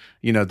 and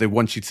they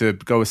want you to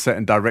go a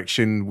certain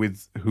direction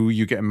with who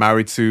you get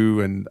married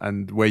to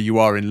and where you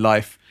are in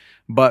life.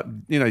 But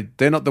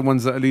they're not the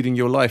ones that are leading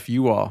your life.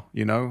 You are,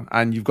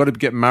 and you've got to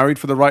get married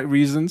for the right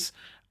reasons,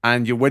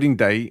 and your wedding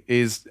day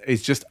is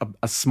just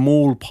a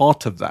small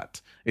part of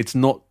that. It's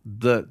not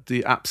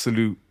the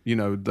absolute,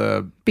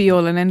 the be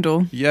all and end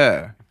all.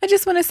 Yeah. I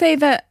just want to say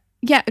that,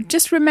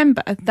 just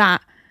remember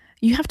that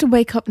you have to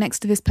wake up next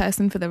to this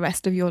person for the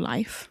rest of your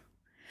life.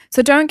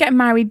 So don't get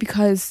married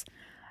because,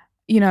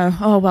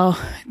 oh, well,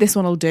 this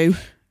one will do.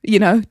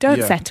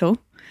 Don't settle.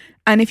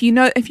 And if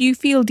you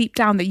feel deep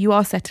down that you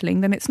are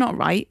settling, then it's not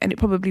right, and it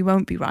probably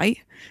won't be right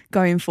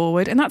going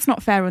forward. And that's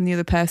not fair on the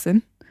other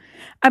person.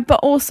 But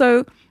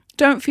also,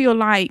 don't feel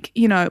like,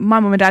 my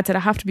mum and dad said I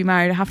have to be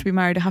married, I have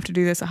to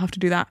do this, I have to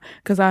do that,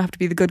 because I have to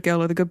be the good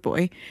girl or the good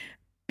boy.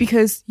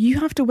 Because you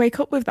have to wake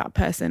up with that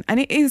person. And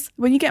it is,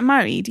 when you get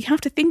married, you have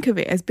to think of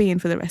it as being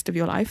for the rest of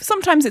your life.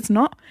 Sometimes it's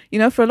not.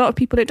 For a lot of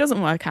people, it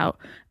doesn't work out.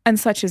 And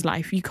such is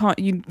life. You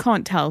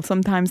can't tell.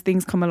 Sometimes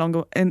things come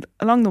along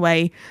the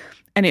way,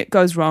 and it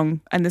goes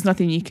wrong, and there's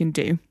nothing you can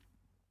do.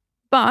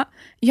 But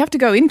you have to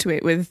go into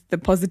it with the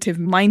positive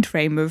mind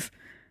frame of,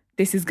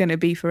 this is going to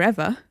be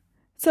forever.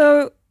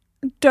 So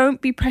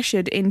don't be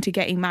pressured into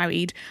getting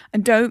married,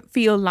 and don't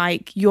feel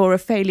like you're a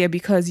failure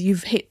because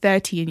you've hit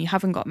 30 and you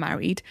haven't got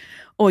married,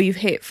 or you've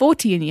hit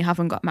 40 and you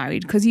haven't got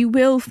married, because you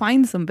will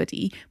find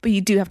somebody, but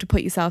you do have to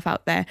put yourself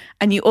out there.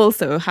 And you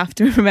also have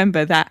to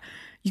remember that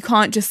you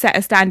can't just set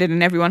a standard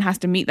and everyone has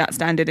to meet that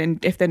standard.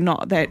 And if they're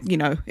not,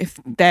 if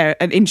they're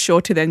an inch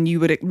shorter than you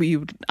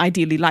would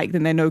ideally like,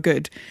 then they're no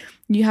good.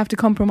 You have to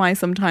compromise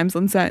sometimes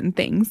on certain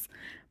things,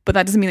 but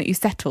that doesn't mean that you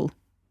settle.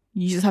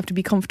 You just have to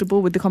be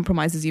comfortable with the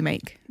compromises you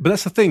make. But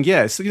that's the thing,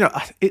 yeah. So,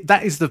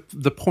 that is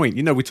the point.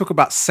 We talk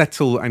about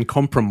settle and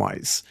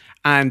compromise.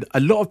 And I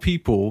know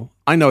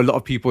a lot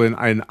of people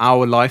in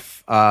our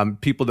life,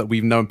 people that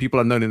we've known, people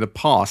I've known in the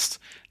past,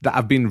 that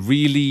have been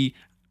really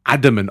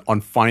adamant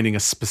on finding a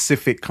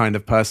specific kind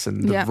of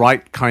person, the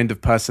right kind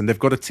of person. They've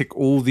got to tick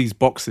all these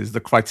boxes. The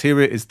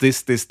criteria is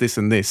this,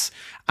 and this.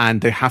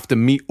 And they have to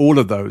meet all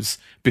of those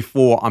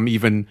before I'm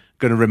even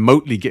going to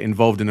remotely get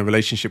involved in a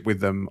relationship with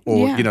them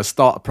or,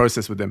 start a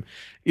process with them.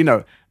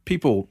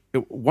 People,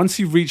 once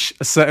you reach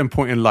a certain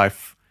point in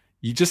life,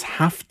 you just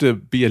have to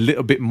be a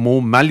little bit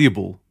more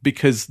malleable,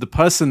 because the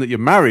person that you're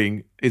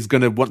marrying is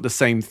going to want the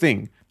same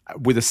thing,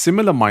 with a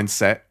similar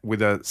mindset,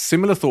 with a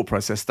similar thought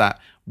process, that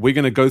we're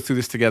going to go through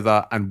this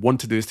together and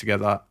want to do this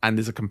together, and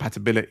there's a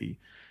compatibility.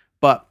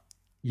 But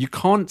you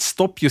can't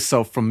stop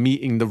yourself from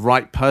meeting the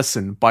right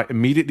person by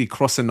immediately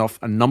crossing off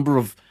a number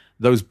of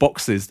those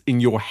boxes in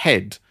your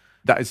head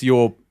that is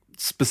your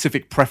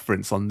specific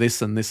preference on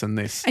this and this and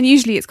this. And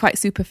usually it's quite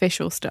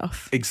superficial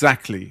stuff.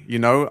 Exactly.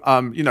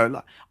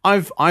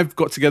 I've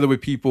got together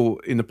with people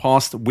in the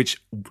past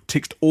which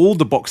ticked all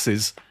the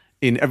boxes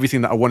in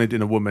everything that I wanted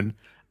in a woman,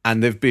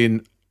 and they've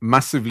been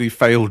massively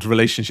failed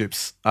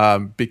relationships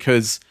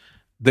because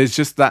there's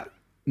just that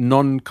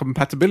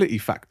non-compatibility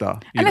factor.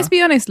 And let's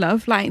be honest,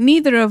 love,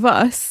 neither of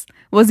us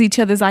was each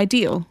other's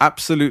ideal.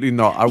 Absolutely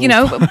not.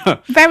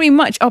 Very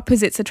much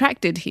opposites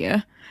attracted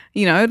here.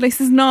 You know, this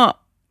is not.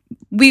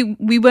 We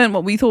weren't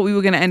what we thought we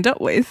were going to end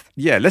up with.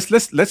 Yeah, let's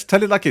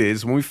tell it like it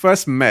is. When we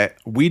first met,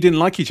 we didn't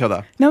like each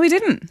other. No, we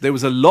didn't. There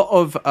was a lot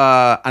of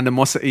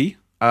animosity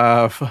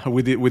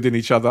within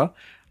each other,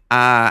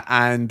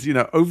 and you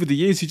know, over the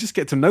years, you just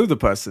get to know the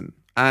person,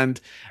 and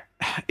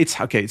it's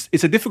okay.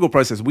 It's a difficult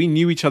process. We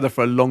knew each other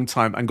for a long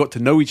time and got to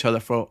know each other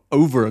for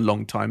over a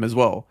long time as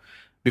well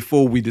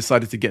before we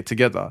decided to get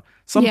together.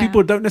 Some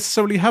people don't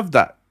necessarily have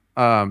that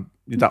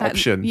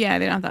option. Yeah,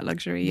 they don't have that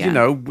luxury. Yeah. You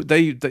know,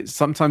 they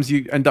sometimes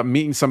you end up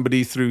meeting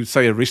somebody through,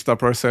 say, a Rishta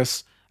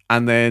process,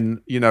 and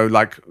then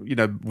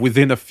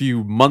within a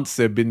few months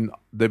they've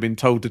been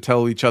told to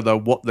tell each other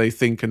what they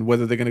think and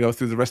whether they're going to go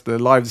through the rest of their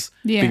lives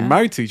being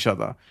married to each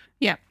other.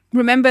 Yeah.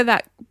 Remember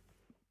that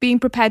being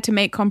prepared to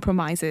make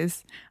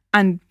compromises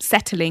and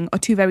settling are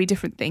two very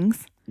different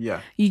things.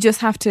 Yeah. You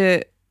just have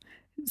to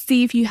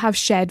see if you have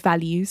shared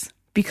values,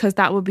 because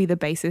that will be the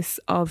basis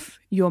of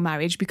your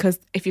marriage. Because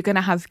if you're going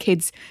to have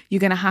kids, you're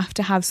going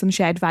to have some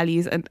shared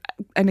values and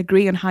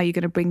agree on how you're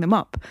going to bring them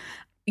up.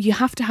 You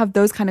have to have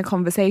those kind of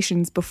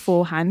conversations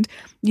beforehand.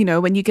 You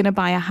know, when you're going to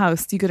buy a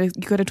house, you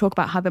got to talk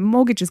about how the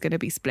mortgage is going to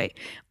be split,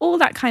 all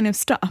that kind of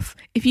stuff.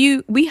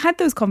 We had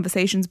those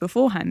conversations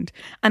beforehand,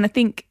 and I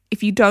think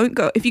if you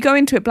go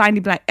into it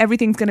blindly, like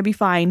everything's going to be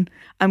fine,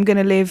 I'm going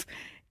to live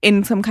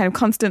in some kind of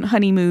constant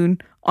honeymoon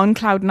on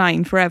cloud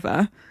 9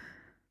 forever.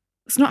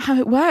 It's not how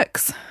it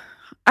works.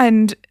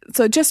 And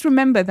so just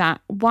remember that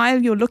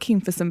while you're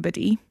looking for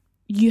somebody,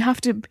 you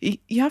have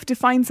to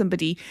find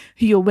somebody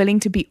who you're willing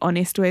to be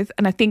honest with.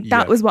 And I think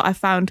that was what I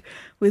found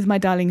with my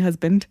darling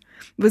husband,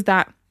 was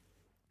that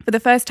for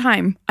the first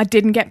time, I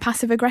didn't get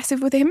passive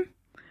aggressive with him.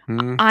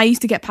 I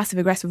used to get passive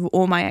aggressive with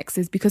all my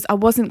exes because I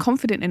wasn't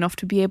confident enough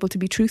to be able to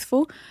be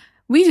truthful.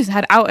 We just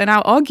had out and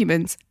out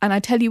arguments. And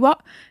I tell you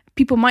what,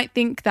 people might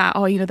think that,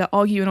 they're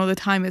arguing all the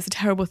time, it's a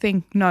terrible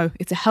thing. No,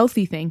 it's a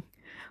healthy thing.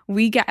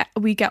 We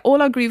get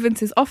all our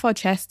grievances off our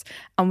chest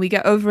and we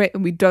get over it,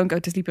 and we don't go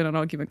to sleep in an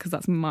argument, because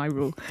that's my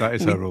rule. That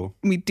is her rule.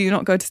 We do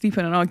not go to sleep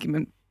in an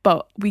argument,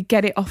 but we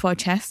get it off our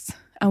chests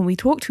and we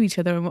talk to each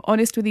other and we're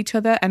honest with each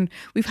other, and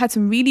we've had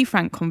some really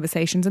frank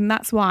conversations, and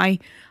that's why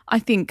I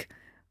think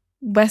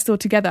we're still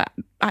together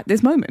at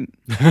this moment.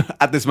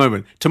 At this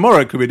moment.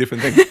 Tomorrow it could be a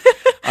different thing.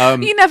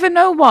 You never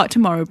know what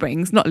tomorrow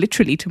brings, not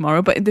literally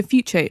tomorrow, but in the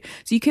future.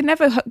 So you can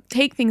never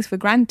take things for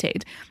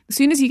granted. As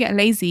soon as you get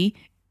lazy,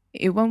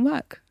 it won't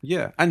work.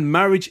 Yeah. And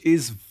marriage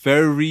is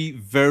very,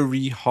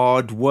 very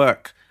hard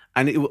work.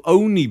 And it will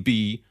only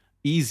be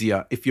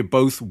easier if you're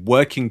both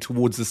working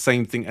towards the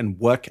same thing and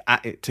work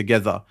at it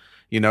together.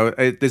 You know,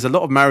 there's a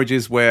lot of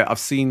marriages where I've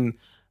seen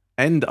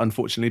end,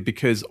 unfortunately,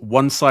 because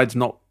one side's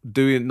not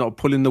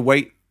pulling the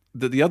weight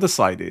that the other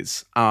side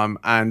is.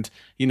 And,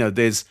 you know,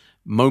 there's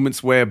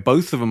moments where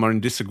both of them are in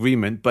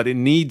disagreement, but it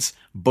needs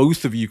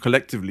both of you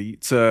collectively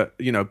to,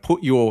 you know,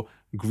 put your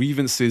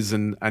grievances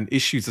and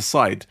issues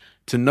aside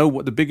to know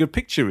what the bigger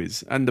picture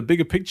is. And the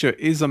bigger picture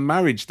is a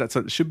marriage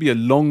should be a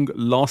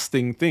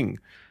long-lasting thing.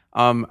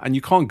 And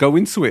you can't go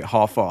into it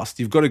half-assed.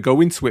 You've got to go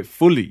into it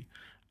fully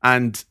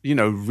and, you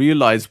know,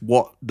 realize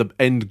what the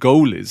end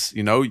goal is.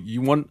 You know,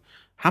 you want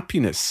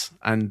happiness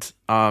and,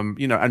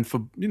 you know, and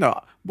for, you know,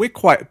 we're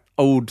quite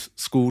old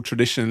school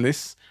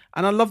traditionalists.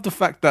 And I love the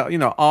fact that, you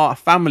know, our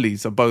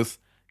families are both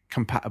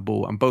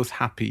compatible and both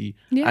happy.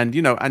 Yeah. And,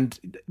 you know, and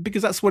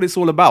because that's what it's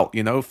all about,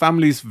 you know,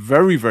 family is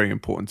very, very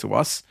important to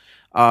us.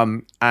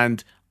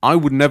 And I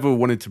would never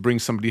wanted to bring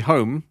somebody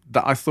home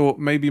that I thought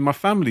maybe my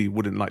family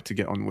wouldn't like to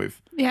get on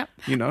with. Yeah.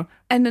 You know?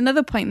 And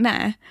another point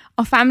there,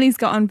 our families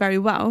got on very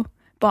well,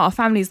 but our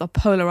families are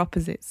polar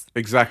opposites.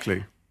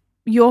 Exactly.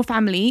 Your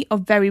family are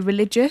very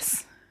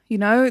religious, you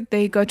know,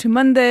 they go to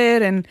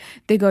mandir and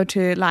they go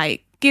to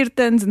like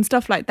kirtans and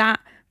stuff like that.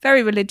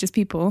 Very religious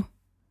people.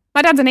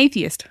 My dad's an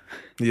atheist.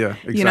 Yeah,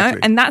 exactly. You know,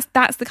 and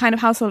that's the kind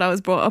of household I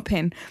was brought up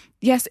in.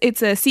 Yes,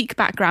 it's a Sikh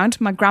background.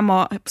 My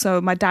grandma,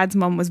 so my dad's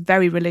mum was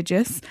very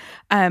religious.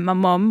 My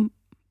mum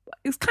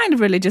is kind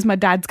of religious. My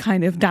dad's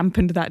kind of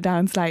dampened that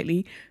down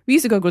slightly. We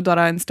used to go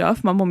Gurdwara and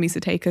stuff. My mum used to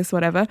take us,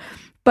 whatever.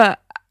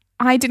 But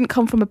I didn't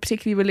come from a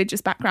particularly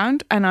religious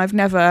background, and I've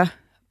never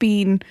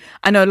been.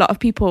 I know a lot of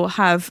people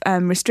have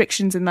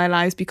restrictions in their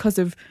lives because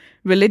of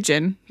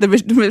religion. The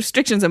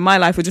restrictions in my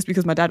life were just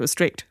because my dad was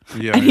strict,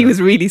 and he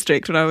was really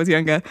strict when I was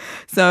younger.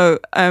 So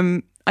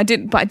I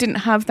didn't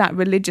have that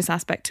religious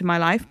aspect to my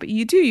life. But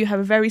you have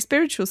a very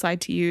spiritual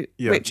side to you,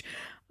 which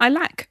I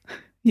lack.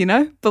 You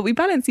know, but we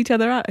balance each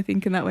other out, I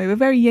think, in that way. We're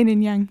very yin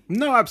and yang.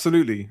 No,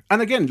 absolutely.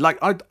 And again, like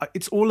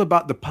it's all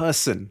about the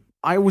person.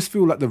 I always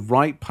feel like the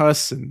right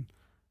person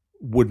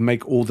would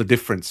make all the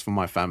difference for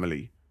my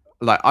family.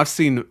 Like I've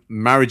seen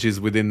marriages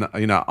within,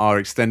 you know, our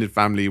extended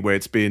family where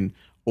it's been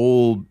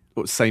all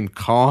same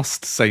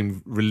caste,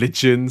 same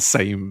religion,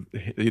 same,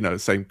 you know,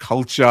 same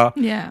culture.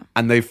 Yeah.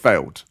 And they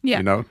failed.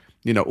 Yeah.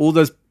 You know, all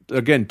those,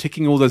 again,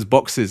 ticking all those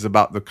boxes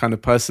about the kind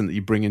of person that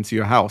you bring into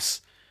your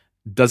house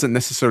doesn't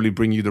necessarily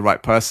bring you the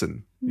right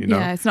person. You know?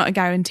 Yeah, it's not a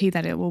guarantee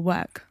that it will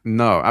work.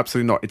 No,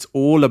 absolutely not. It's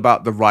all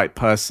about the right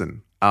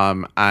person.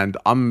 And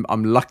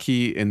I'm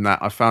lucky in that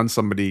I found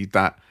somebody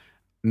that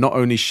not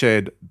only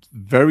shared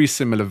very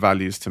similar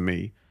values to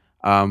me,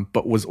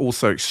 but was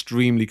also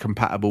extremely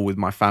compatible with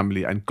my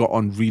family and got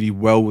on really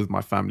well with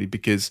my family,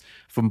 because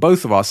from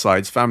both of our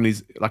sides,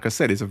 families, like I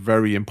said, is a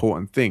very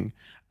important thing.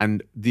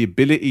 And the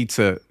ability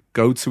to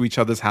go to each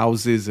other's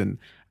houses and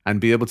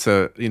be able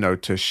to,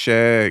 to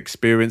share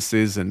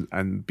experiences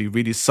and be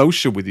really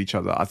social with each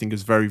other, I think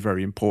is very,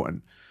 very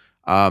important.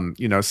 But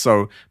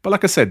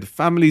like I said,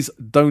 families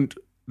don't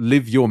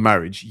live your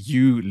marriage,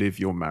 you live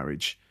your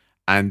marriage.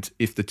 And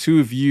if the two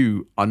of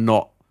you are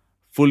not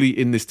fully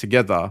in this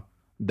together,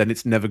 then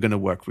it's never going to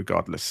work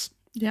regardless.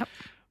 Yep.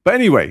 But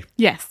anyway.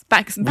 Yes,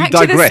 back to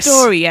the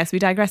story. Yes, we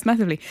digress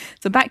massively.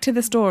 So back to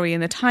the story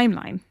and the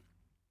timeline.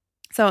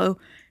 So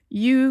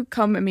you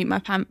come and meet my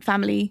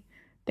family.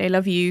 They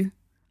love you.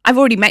 I've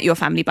already met your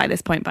family by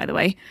this point, by the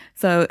way.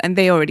 So, and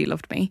they already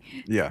loved me.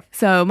 Yeah.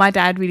 So my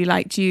dad really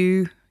liked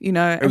you.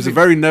 It was a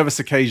very nervous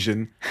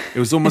occasion. It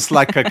was almost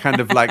like a kind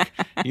of like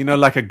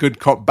a good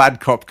cop, bad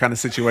cop kind of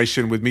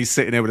situation with me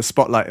sitting there with a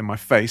spotlight in my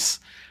face.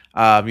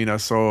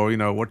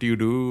 So, what do you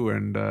do?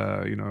 And,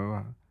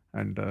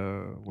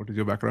 what is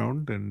your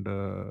background? And,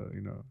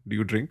 do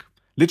you drink?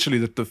 Literally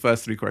the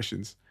first three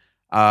questions.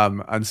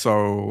 And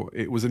so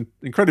it was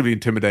incredibly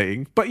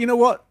intimidating. But you know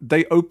what?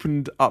 They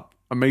opened up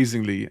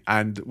amazingly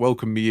and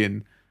welcomed me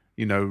in,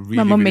 really,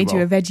 my mum really made you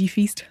a veggie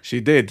feast.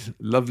 She did.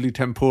 Lovely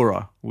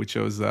tempura, which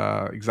was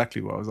exactly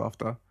what I was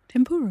after.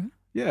 Tempura?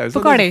 Yeah.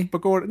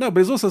 Pakorde. No, but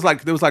it's also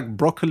like, there was like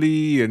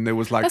broccoli and there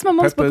was like That's my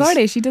mum's peppers.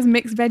 pakorde. She does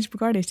mixed veg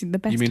pakorde. She's the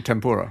best. You mean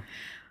tempura?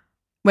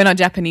 We're not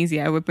Japanese,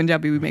 yeah. We're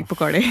Punjabi, we make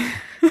pakorde.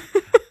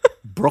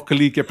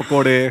 Broccoli ke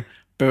pakode.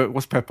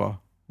 What's pepper?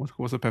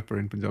 What's a pepper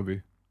in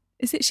Punjabi?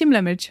 Is it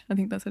Shimla mirch? I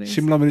think that's what it is.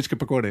 Shimla mirch ke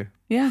pakode.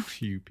 Yeah.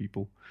 You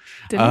people.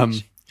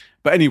 Delish.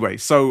 But anyway,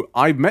 so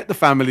I met the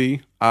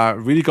family,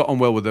 really got on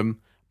well with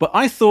them. But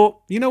I thought,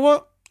 you know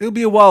what? It'll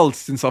be a while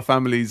since our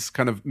families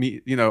kind of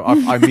meet,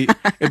 I meet,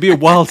 it'll be a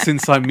while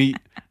since I meet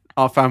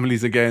our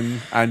families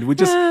again. And we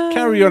just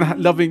carry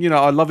on loving,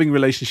 our loving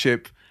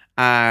relationship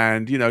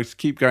and, just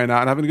keep going out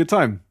and having a good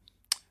time.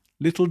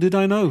 Little did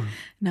I know.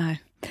 No,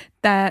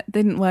 that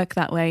didn't work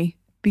that way,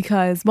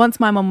 because once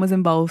my mum was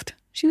involved,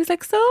 she was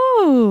like,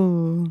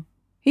 so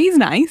he's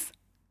nice.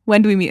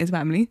 When do we meet his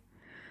family?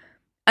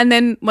 And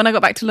then when I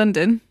got back to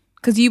London,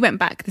 because you went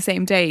back the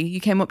same day, you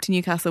came up to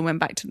Newcastle and went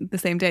back to the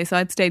same day. So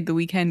I'd stayed the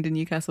weekend in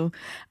Newcastle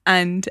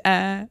and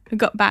I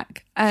got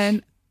back.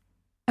 And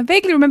I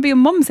vaguely remember your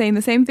mum saying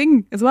the same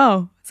thing as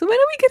well. So when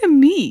are we going to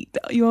meet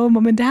your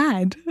mum and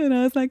dad? And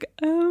I was like,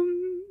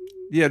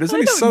 yeah, there's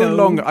only so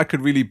long I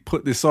could really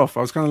put this off.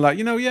 I was kind of like,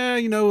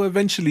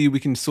 eventually we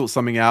can sort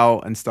something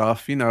out and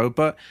stuff,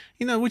 but,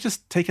 we're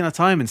just taking our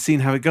time and seeing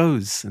how it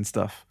goes and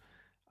stuff.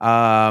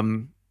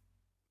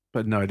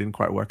 But no, it didn't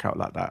quite work out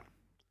like that.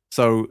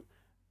 So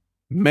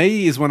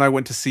May is when I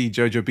went to see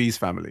Jojo B's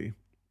family.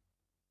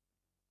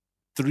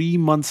 3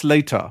 months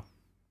later,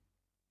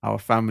 our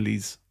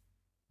families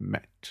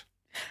met.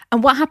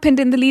 And what happened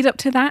in the lead up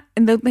to that?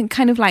 In the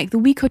kind of like the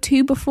week or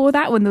two before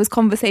that, when there was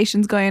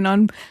conversations going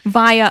on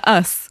via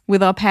us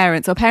with our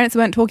parents. Our parents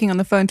weren't talking on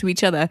the phone to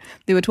each other.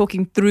 They were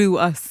talking through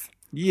us.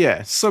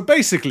 Yeah. So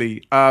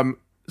basically,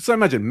 so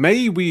imagine,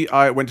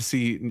 I went to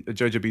see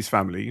Jojo B's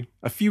family.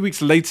 A few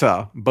weeks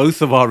later,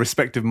 both of our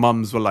respective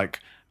mums were like,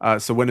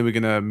 so when are we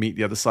going to meet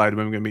the other side?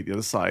 When are we going to meet the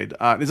other side?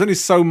 There's only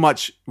so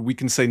much we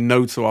can say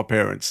no to our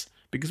parents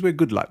because we're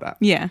good like that.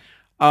 Yeah.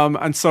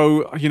 And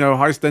so,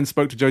 I then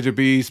spoke to Jojo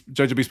B.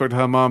 Jojo B spoke to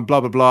her mum, blah,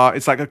 blah, blah.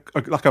 It's like a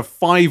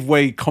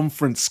 5-way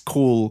conference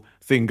call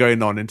thing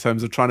going on in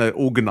terms of trying to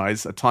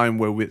organize a time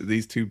where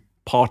these two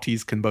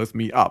parties can both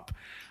meet up.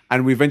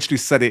 And we eventually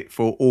set it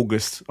for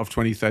August of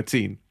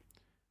 2013.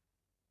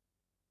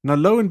 Now,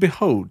 lo and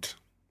behold,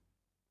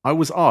 I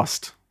was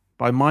asked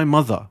by my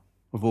mother,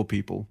 of all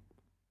people,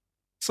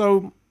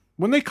 so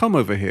when they come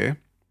over here,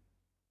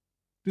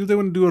 do they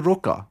want to do a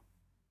roka?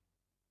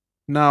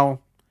 Now,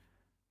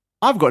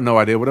 I've got no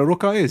idea what a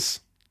roka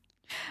is.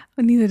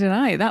 Well, neither did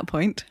I at that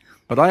point.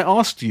 But I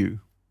asked you,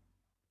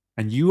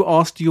 and you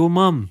asked your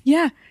mum.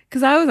 Yeah,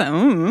 because I was like,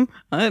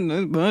 I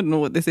don't know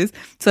what this is.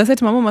 So I said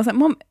to my mum, I was like,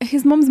 Mum,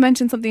 his mum's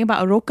mentioned something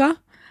about a roka.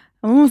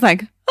 And mum was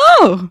like,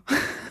 oh!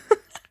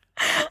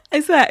 I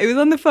swear, it was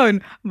on the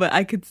phone, but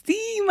I could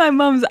see my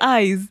mum's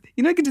eyes.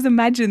 I could just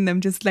imagine them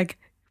just like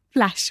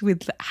flash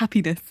with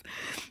happiness.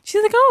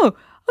 She's like, oh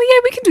yeah,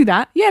 we can do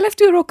that. Yeah, let's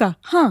do a roka.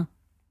 Huh.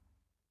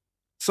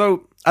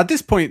 So at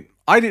this point,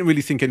 I didn't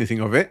really think anything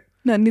of it.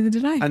 No, neither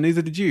did I. And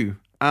neither did you.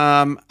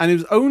 And it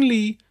was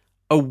only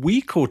a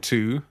week or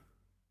two.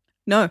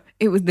 No,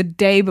 it was the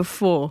day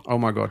before. Oh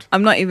my God.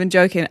 I'm not even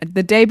joking.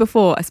 The day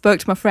before, I spoke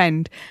to my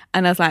friend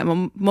and I was like,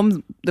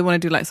 Mum, they want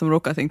to do like some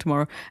roka thing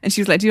tomorrow. And she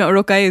was like, do you know what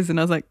roka is? And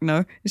I was like, no.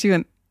 And she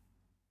went,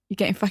 you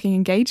getting fucking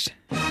engaged?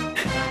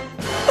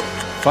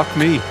 Fuck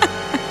me.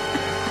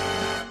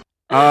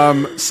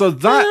 So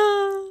that,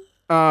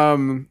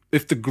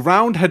 if the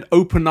ground had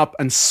opened up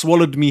and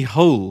swallowed me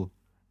whole,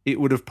 it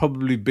would have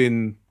probably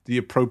been the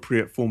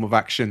appropriate form of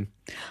action.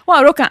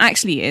 What a roka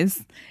actually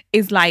is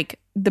like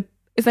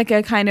it's like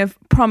a kind of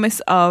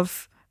promise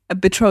of a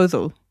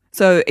betrothal.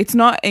 So it's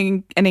not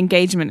an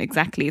engagement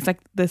exactly. It's like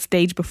the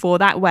stage before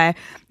that where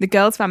the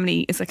girl's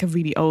family is like a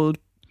really old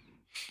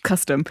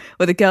custom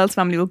where the girl's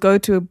family will go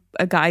to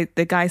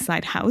the guy's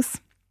side house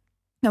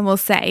and will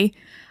say,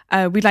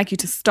 we'd like you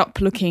to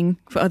stop looking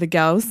for other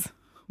girls.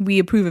 We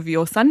approve of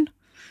your son.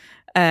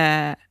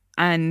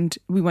 And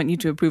we want you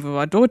to approve of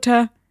our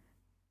daughter.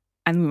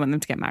 And we want them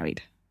to get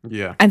married.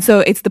 Yeah. And so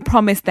it's the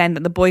promise then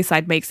that the boy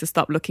side makes to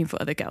stop looking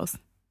for other girls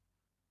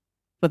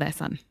for their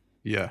son.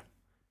 Yeah.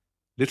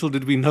 Little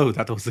did we know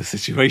that was the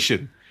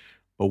situation.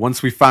 But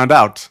once we found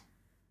out,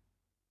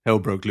 hell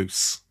broke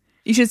loose.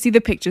 You should see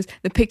the pictures.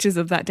 The pictures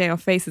of that day, our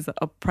faces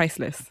are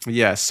priceless.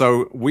 Yeah,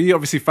 so we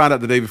obviously found out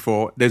the day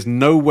before. There's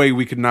no way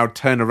we could now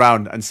turn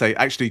around and say,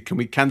 actually, can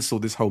we cancel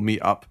this whole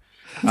meetup?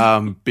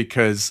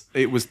 Because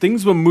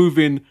things were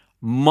moving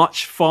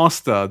much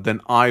faster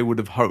than I would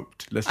have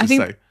hoped, let's just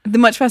say.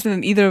 Much faster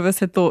than either of us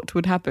had thought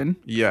would happen.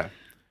 Yeah.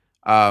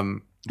 I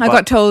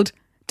got told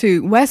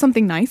to wear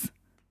something nice.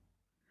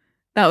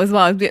 That was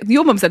what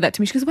your mum said that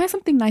to me. She goes, wear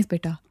something nice,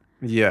 beta.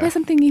 Yeah. Wear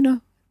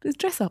something,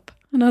 dress up.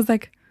 And I was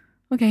like,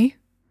 okay.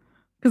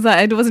 Because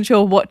I wasn't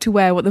sure what to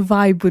wear, what the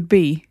vibe would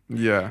be.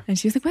 Yeah. And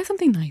she was like, wear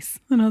something nice.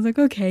 And I was like,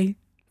 okay.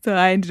 So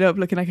I ended up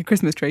looking like a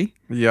Christmas tree.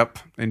 Yep,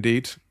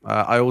 indeed.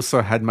 I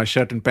also had my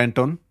shirt and pant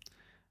on.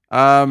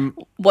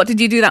 What did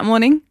you do that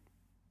morning?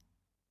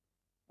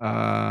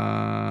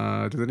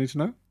 Do they need to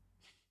know?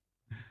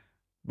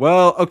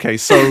 Well, okay,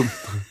 so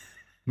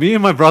me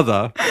and my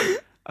brother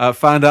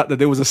found out that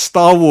there was a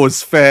Star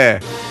Wars fair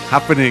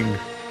happening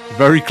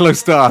very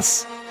close to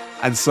us.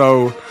 And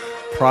so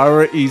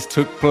priorities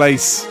took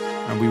place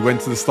and we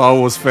went to the Star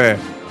Wars fair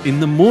in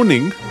the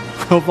morning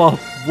of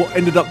what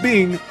ended up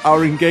being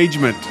our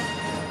engagement.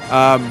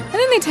 And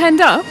then they turned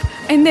up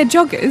in their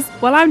joggers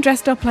while I'm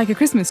dressed up like a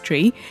Christmas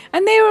tree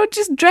and they were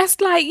just dressed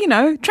like,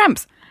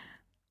 tramps.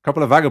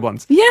 Couple of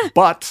vagabonds. Yeah.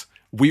 But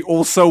we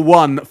also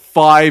won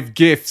 5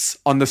 gifts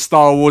on the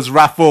Star Wars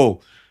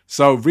raffle.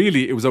 So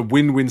really, it was a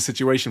win-win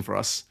situation for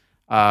us.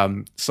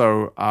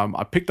 So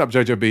I picked up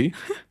Jojo B,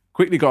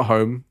 quickly got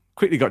home,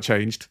 quickly got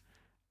changed,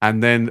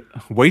 and then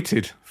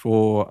waited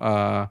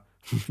for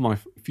my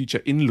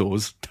future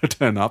in-laws to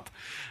turn up.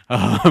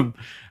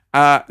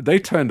 They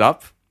turned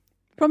up.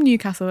 From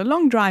Newcastle. A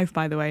long drive,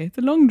 by the way. It's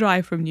a long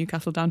drive from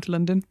Newcastle down to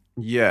London.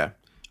 Yeah.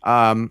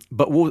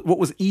 But what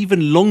was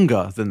even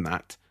longer than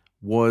that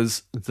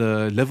was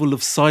the level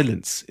of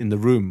silence in the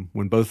room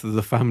when both of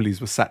the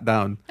families were sat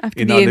down.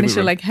 After the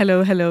initial,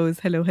 hello, hellos.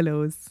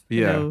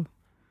 Yeah. Hello.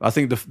 I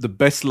think the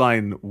best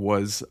line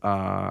was,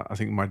 I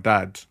think my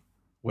dad,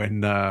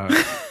 when...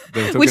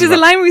 Which is a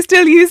line we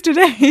still use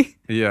today.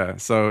 Yeah.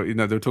 So, they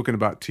were talking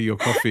about tea or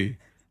coffee.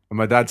 And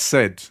my dad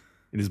said,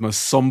 in his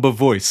most somber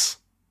voice,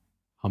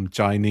 "Hum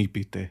chai nahi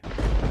peete."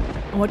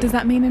 What does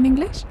that mean in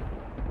English?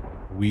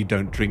 We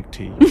don't drink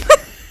tea.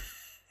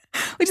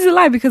 Which is a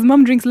lie because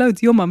mum drinks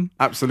loads. Your mum.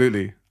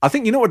 Absolutely. I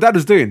think, you know what dad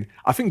was doing?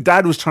 I think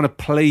dad was trying to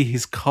play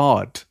his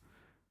card.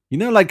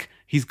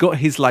 He's got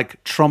his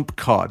trump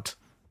card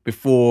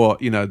before,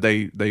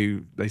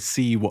 they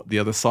see what the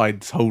other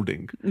side's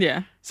holding.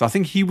 Yeah. So I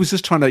think he was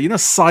just trying to,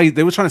 size,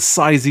 they were trying to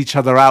size each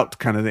other out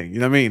kind of thing. You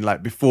know what I mean?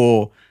 Like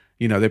before,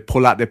 they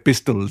pull out their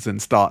pistols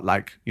and start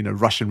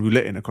Russian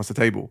rouletting across the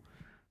table.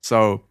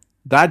 So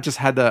dad just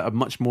had a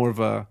much more of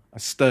a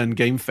stern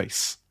game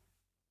face.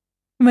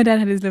 My dad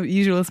had his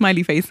usual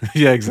smiley face.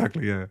 Yeah,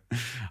 exactly. Yeah.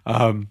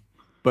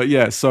 But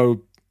yeah,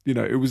 so,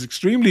 it was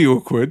extremely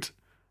awkward.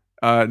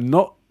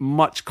 Not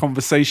much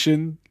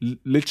conversation.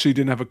 Literally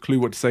didn't have a clue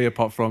what to say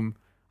apart from,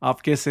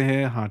 "Aap kaise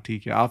hai? Haan,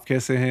 theek hai. Aap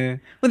kaise hai?"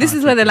 Well, this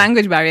is where the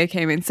language barrier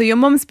came in. So your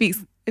mum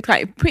speaks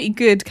like pretty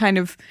good kind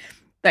of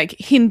like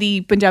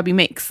Hindi Punjabi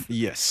mix.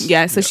 Yes.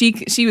 Yeah, so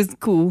she was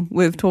cool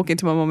with talking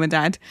to my mum and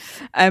dad.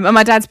 And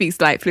my dad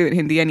speaks like fluent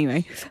Hindi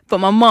anyway. But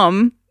my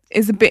mum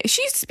is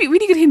she used to speak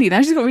really good Hindi.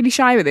 Now she's got really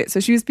shy with it. So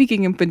she was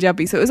speaking in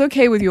Punjabi. So it was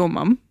okay with your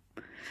mum.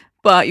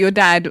 But your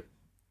dad,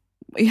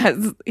 he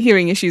has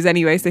hearing issues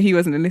anyway, so he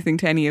wasn't listening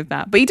to any of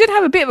that. But he did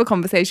have a bit of a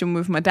conversation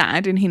with my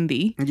dad in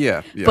Hindi.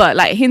 Yeah. But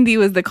Hindi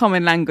was the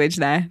common language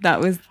there. That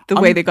was the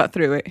way they got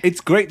through it.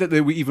 It's great that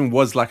there even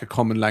was a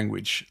common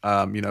language,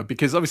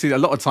 because obviously a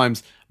lot of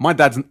times my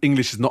dad's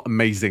English is not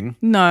amazing.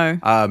 No.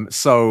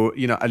 So,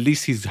 at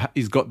least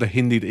he's got the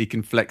Hindi that he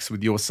can flex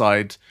with your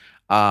side.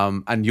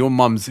 And your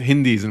mum's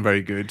Hindi isn't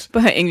very good.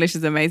 But her English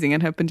is amazing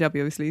and her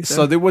Punjabi obviously.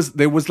 So there was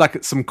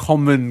some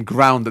common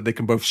ground that they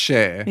can both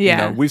share.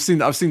 Yeah.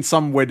 I've seen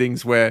some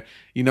weddings where,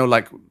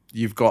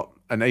 you've got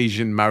an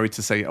Asian married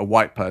to say a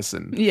white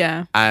person.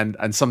 Yeah.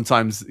 And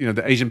sometimes,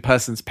 the Asian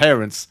person's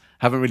parents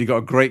haven't really got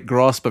a great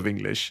grasp of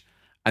English.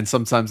 And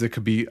sometimes there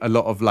could be a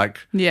lot of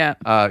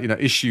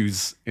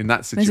issues in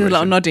that situation. There's a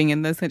lot of nodding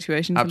in those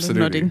situations.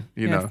 Absolutely.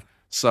 Nodding.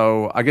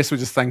 So I guess we're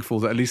just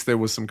thankful that at least there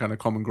was some kind of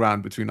common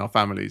ground between our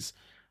families.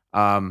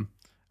 And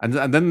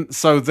then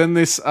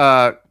this,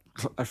 I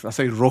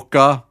say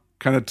roka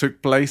kind of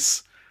took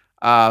place.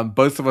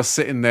 Both of us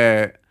sitting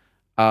there,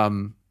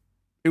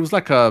 it was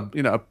like a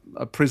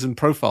prison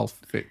profile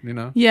fit, you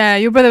know. Yeah,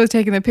 your brother was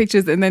taking the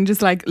pictures and then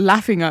just like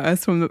laughing at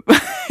us from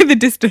the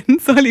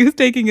distance while he was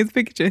taking his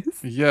pictures.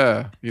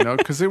 Yeah, you know,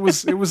 because it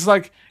was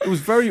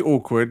very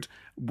awkward.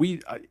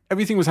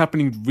 Everything was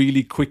happening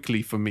really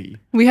quickly for me.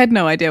 We had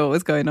no idea what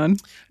was going on.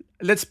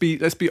 Let's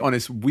be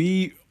honest.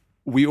 We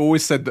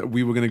always said that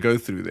we were going to go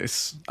through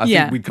this. I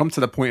Yeah. think we'd come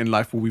to the point in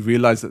life where we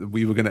realized that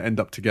we were going to end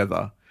up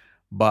together.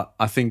 But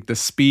I think the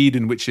speed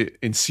in which it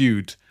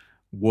ensued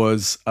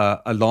was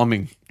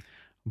alarming.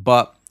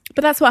 But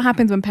that's what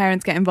happens when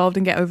parents get involved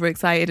and get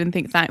overexcited and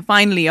think that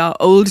finally our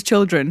old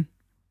children,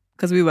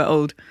 because we were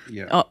old,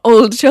 our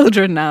old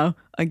children now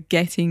are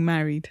getting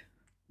married.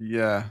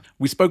 Yeah.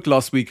 We spoke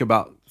last week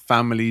about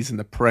families and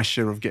the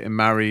pressure of getting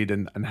married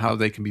and how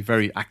they can be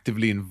very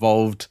actively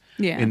involved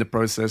in the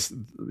process.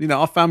 You know,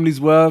 our families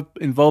were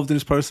involved in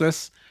this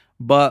process,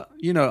 but,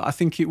 you know, I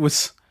think it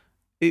was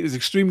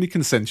extremely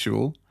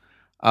consensual.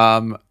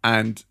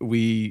 And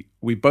we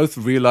both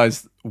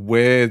realized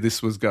where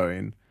this was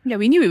going. Yeah,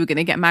 we knew we were going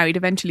to get married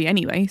eventually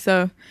anyway,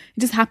 so it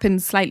just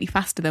happened slightly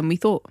faster than we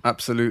thought.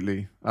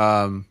 Absolutely.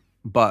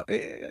 But,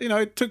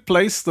 it took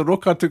place. The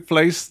roka took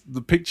place.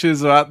 The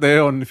pictures are out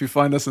there if you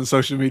find us on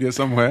social media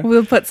somewhere.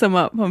 We'll put some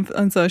up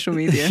on social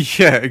media.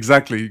 Yeah,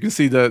 exactly. You can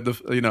see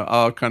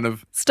our kind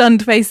of...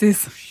 stunned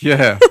faces.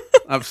 Yeah,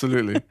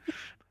 absolutely.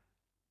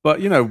 But,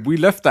 we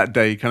left that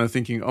day kind of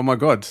thinking, oh my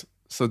God,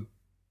 so...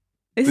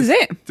 This is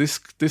it. This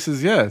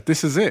is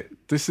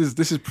it.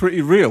 This is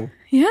pretty real.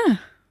 Yeah.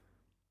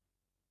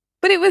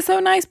 But it was so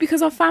nice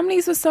because our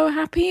families were so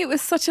happy. It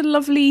was such a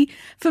lovely,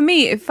 for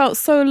me, it felt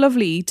so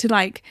lovely to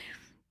like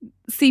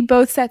see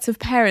both sets of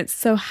parents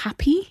so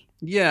happy.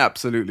 Yeah,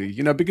 absolutely.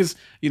 Because,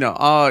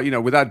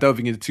 without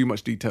delving into too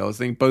much details,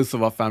 I think both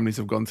of our families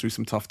have gone through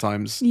some tough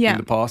times in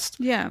the past.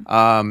 Yeah.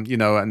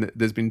 And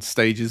there's been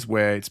stages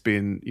where it's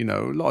been,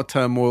 a lot of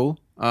turmoil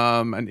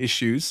and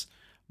issues.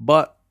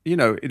 But, in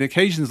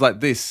occasions like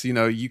this,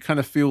 you kind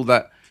of feel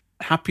that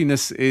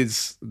happiness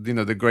is,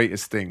 the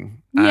greatest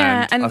thing.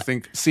 Yeah, and I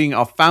think seeing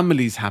our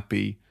families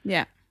happy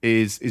yeah,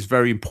 is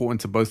very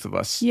important to both of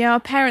us. Yeah, our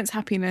parents'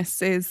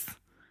 happiness is,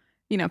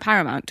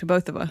 paramount to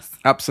both of us.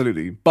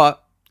 Absolutely.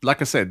 But like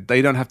I said,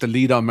 they don't have to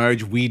lead our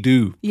marriage. We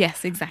do.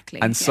 Yes,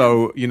 exactly. And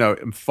so,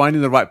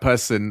 finding the right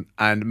person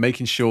and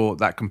making sure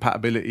that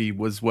compatibility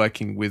was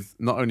working with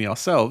not only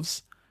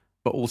ourselves,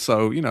 but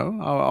also,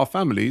 our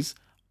families.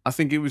 I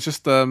think it was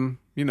just,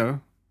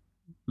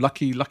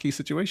 lucky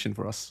situation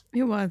for us.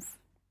 It was.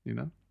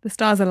 The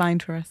stars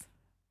aligned for us.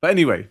 But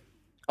anyway.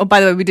 Oh, by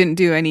the way, we didn't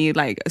do any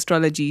like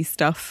astrology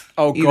stuff.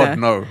 Oh either. God,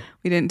 no.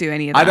 We didn't do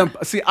any of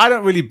that. I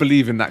don't really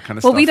believe in that kind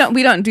of stuff. Well,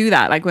 we don't do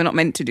that. Like we're not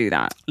meant to do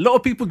that. A lot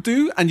of people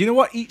do, and you know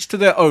what? Each to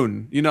their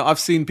own. I've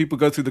seen people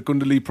go through the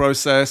Kundalini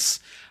process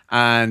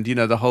and,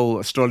 the whole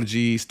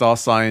astrology, star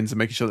signs and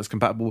making sure that's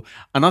compatible.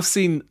 And I've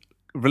seen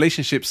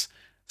relationships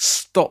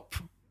stop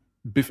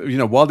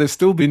while they've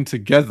still been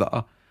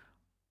together,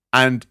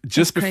 and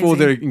just before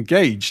they're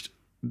engaged,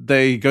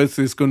 they go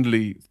through this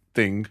Kundalini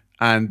thing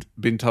and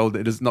been told that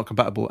it is not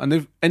compatible, and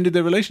they've ended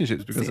their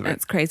relationships because of it.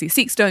 That's crazy.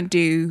 Sikhs don't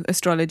do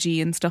astrology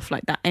and stuff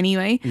like that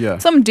anyway. Yeah.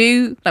 Some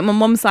do. Like my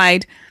mom's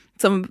side,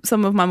 some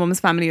of my mom's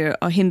family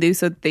are Hindu,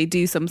 so they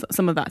do some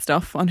of that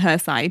stuff on her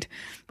side.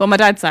 But on my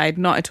dad's side,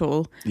 not at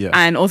all. Yeah.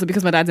 And also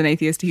because my dad's an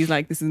atheist, he's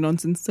like, this is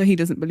nonsense. So he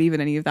doesn't believe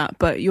in any of that.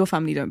 But your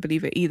family don't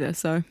believe it either.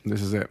 So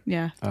this is it.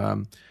 Yeah.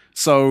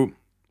 So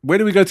where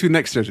do we go to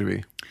next,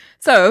 Jojobi?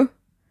 So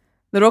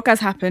the rokas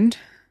happened.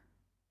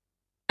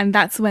 And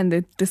that's when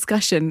the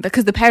discussion,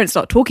 because the parents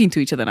start talking to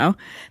each other now,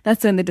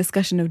 that's when the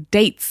discussion of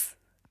dates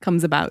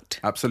comes about.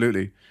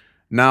 Absolutely.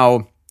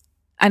 Now...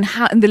 And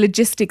the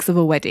logistics of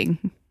a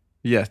wedding.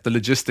 Yes, the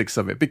logistics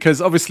of it. Because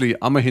obviously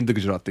I'm a Hindu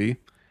Gujarati.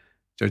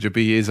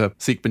 Jojobi is a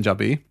Sikh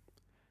Punjabi.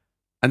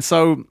 And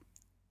so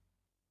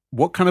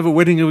what kind of a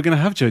wedding are we going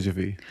to have,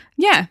 Jojobi?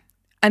 Yeah.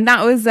 And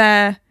that was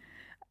a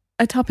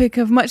topic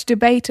of much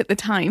debate at the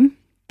time,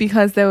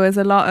 because there was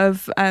a lot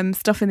of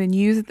stuff in the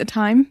news at the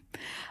time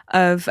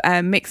of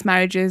mixed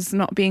marriages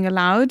not being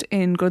allowed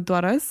in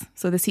gurdwaras,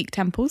 so the Sikh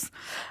temples.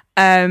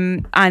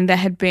 And there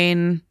had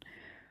been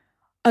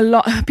a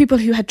lot of people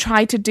who had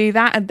tried to do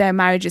that, and their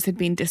marriages had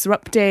been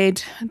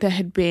disrupted. There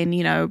had been,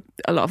 a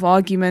lot of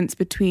arguments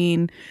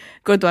between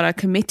gurdwara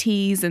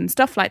committees and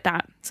stuff like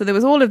that. So there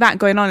was all of that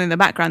going on in the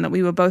background that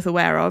we were both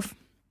aware of.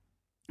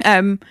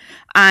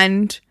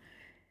 And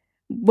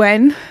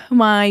when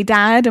my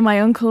dad and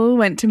my uncle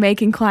went to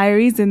make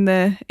inquiries in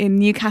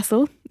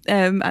Newcastle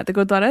at the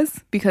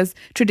gurdwaras, because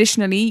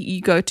traditionally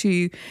you go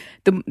to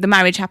the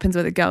marriage happens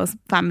where the girl's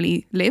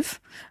family live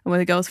and where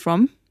the girl's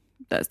from.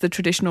 That's the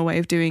traditional way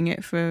of doing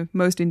it for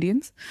most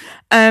Indians.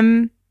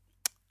 When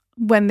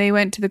they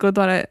went to the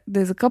gurdwara,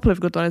 there's a couple of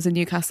gurdwaras in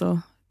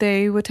Newcastle,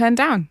 they were turned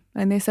down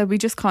and they said, we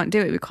just can't do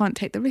it. We can't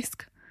take the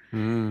risk.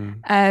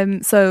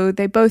 So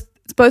they both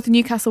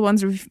Newcastle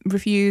ones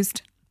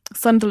refused.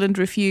 Sunderland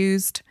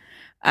refused.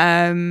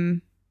 I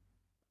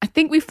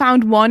think we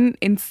found one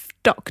in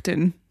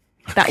Stockton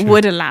that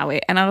would allow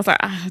it, and I was like,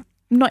 I'm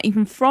not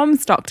even from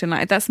Stockton,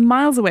 like that's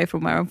miles away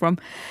from where I'm from.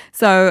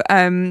 So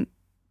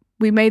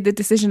we made the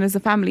decision as a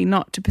family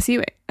not to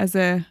pursue it as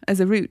a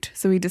route.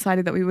 So we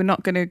decided that we were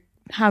not going to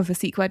have a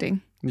Sikh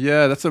wedding.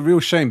 Yeah, that's a real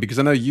shame, because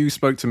I know you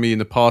spoke to me in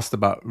the past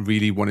about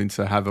really wanting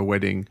to have a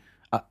wedding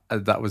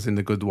that was in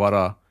the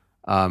Gurdwara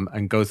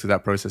and go through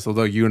that process.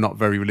 Although you're not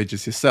very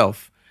religious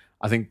yourself,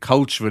 I think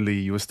culturally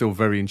you were still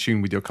very in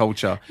tune with your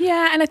culture.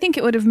 Yeah, and I think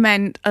it would have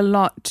meant a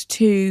lot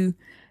to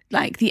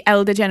like the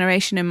elder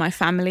generation in my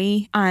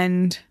family,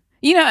 and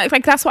you know,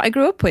 like that's what I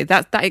grew up with.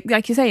 That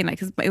like you're saying,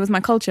 like it was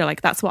my culture.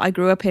 Like that's what I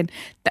grew up in.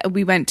 That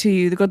we went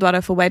to the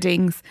Gurdwara for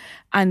weddings,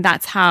 and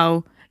that's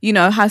how. You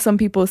know, how some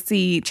people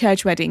see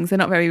church weddings. They're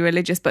not very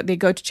religious, but they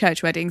go to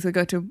church weddings.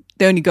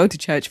 They only go to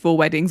church for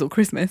weddings or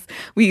Christmas.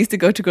 We used to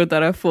go to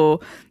Gurdwara for,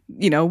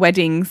 you know,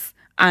 weddings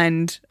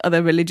and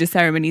other religious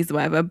ceremonies or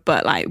whatever,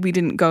 but like we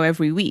didn't go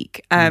every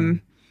week.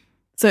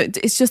 So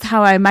it's just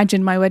how I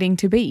imagined my wedding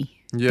to be.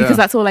 Yeah. Because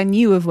that's all I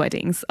knew of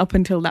weddings up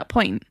until that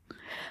point.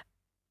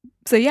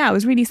 So yeah, I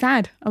was really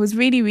sad. I was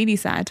really, really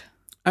sad.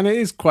 And it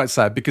is quite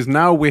sad because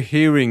now we're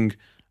hearing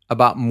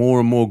about more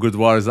and more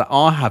Gurdwaras that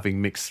are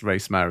having mixed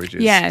race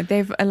marriages. Yeah,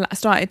 they've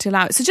started to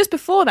allow it. So just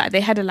before that,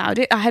 they had allowed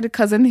it. I had a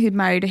cousin who'd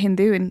married a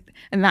Hindu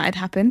and that had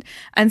happened.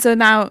 And so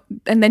now,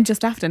 and then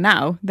just after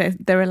now,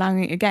 they're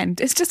allowing it again.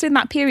 It's just in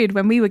that period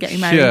when we were getting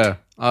married. Yeah.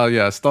 Oh,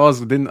 yeah. Stars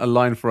didn't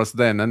align for us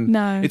then. And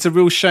no. It's a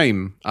real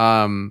shame,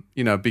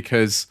 you know,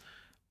 because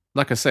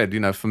like I said,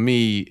 you know, for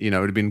me, you know,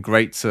 it would have been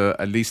great to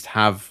at least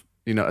have,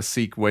 you know, a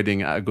Sikh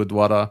wedding at a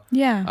Gurdwara.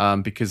 Yeah.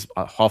 Because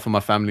half of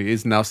my family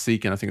is now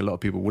Sikh, and I think a lot of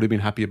people would have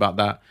been happy about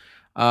that.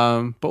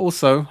 But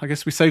also, I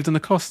guess we saved on the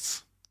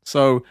costs.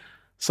 So,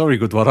 sorry,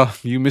 Gurdwara,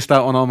 you missed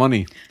out on our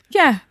money.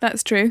 Yeah,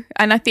 that's true.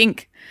 And I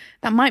think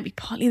that might be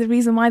partly the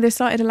reason why they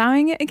started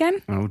allowing it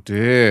again. Oh,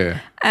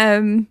 dear.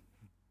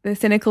 The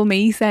cynical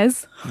me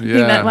says. Yeah. I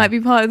think that might be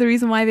part of the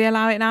reason why they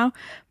allow it now.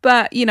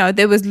 But, you know,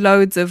 there was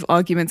loads of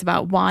arguments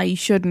about why you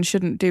should and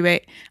shouldn't do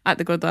it at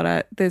the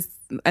Gurdwara.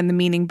 And the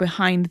meaning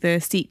behind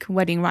the Sikh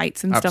wedding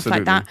rites and stuff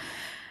like that.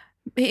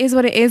 It is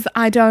what it is.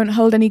 I don't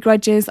hold any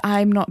grudges.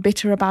 I'm not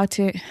bitter about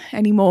it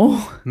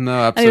anymore. No,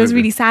 absolutely. I was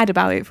really sad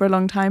about it for a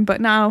long time. But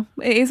now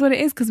it is what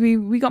it is because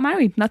we got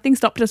married. Nothing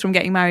stopped us from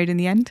getting married in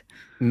the end.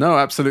 No,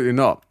 absolutely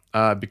not.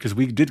 Because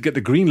we did get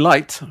the green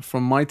light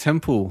from my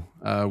temple,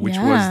 which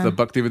was the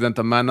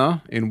Bhaktivedanta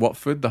Manor in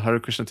Watford, the Hare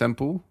Krishna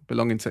temple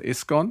belonging to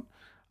ISKCON,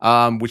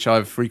 which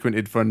I've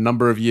frequented for a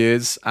number of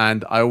years.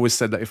 And I always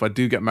said that if I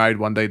do get married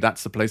one day,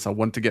 that's the place I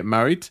want to get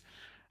married.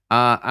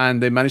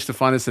 And they managed to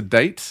find us a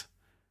date.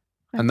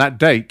 And that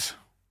date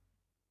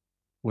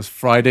was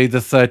Friday the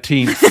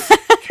 13th.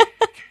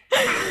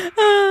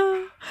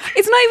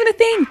 It's not even a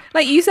thing.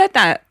 Like you said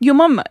that. Your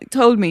mum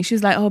told me,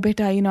 she's like, oh,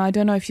 beta, you know, I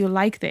don't know if you'll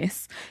like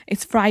this.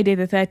 It's Friday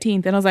the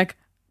 13th. And I was like,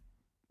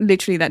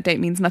 literally that date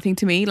means nothing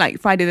to me.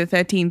 Like Friday the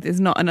 13th is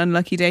not an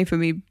unlucky day for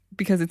me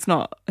because it's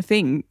not a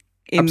thing.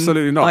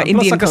 Absolutely not. Indian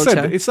Plus, like culture.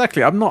 I said,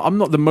 exactly. I'm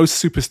not the most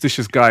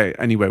superstitious guy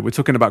anyway. We're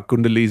talking about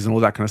kundalis and all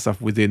that kind of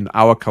stuff within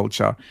our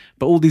culture.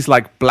 But all these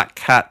like black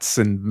cats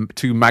and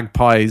two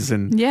magpies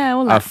and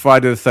all that.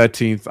 Friday the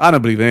 13th, I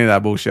don't believe in any of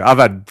that bullshit. I've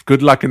had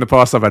good luck in the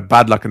past. I've had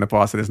bad luck in the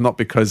past. And it's not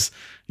because,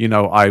 you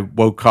know, I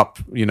woke up,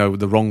 you know,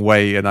 the wrong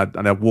way and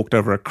I walked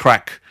over a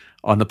crack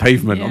on the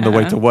pavement on the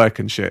way to work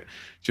and shit.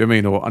 Do you know what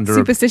I mean? Or under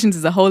superstitions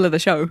is a whole other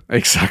show.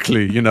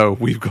 Exactly. You know,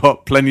 we've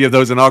got plenty of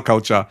those in our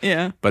culture.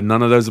 Yeah. But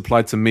none of those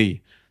apply to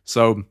me.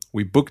 So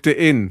we booked it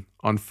in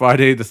on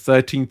Friday the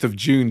 13th of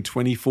June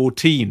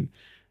 2014. It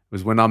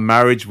was when our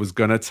marriage was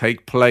going to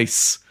take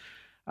place.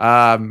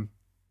 I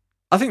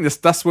think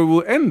that's where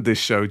we'll end this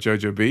show,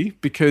 Jojo B,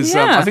 because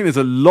I think there's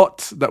a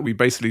lot that we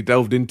basically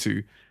delved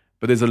into,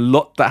 but there's a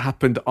lot that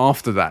happened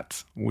after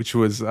that, which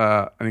was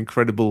an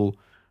incredible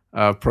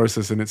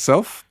process in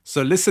itself.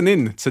 So listen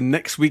in to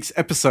next week's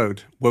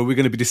episode where we're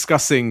going to be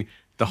discussing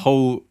the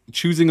whole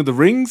choosing of the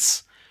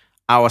rings,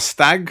 our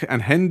stag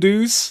and hen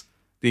do's,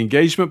 the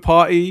engagement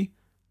party,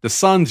 the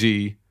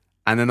Sanji,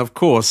 and then, of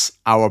course,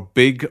 our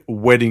big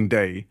wedding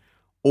day,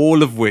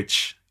 all of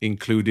which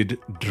included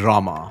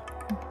drama.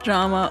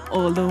 Drama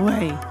all the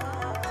way.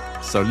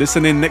 So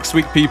listen in next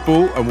week,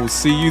 people, and we'll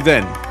see you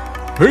then.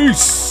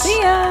 Peace!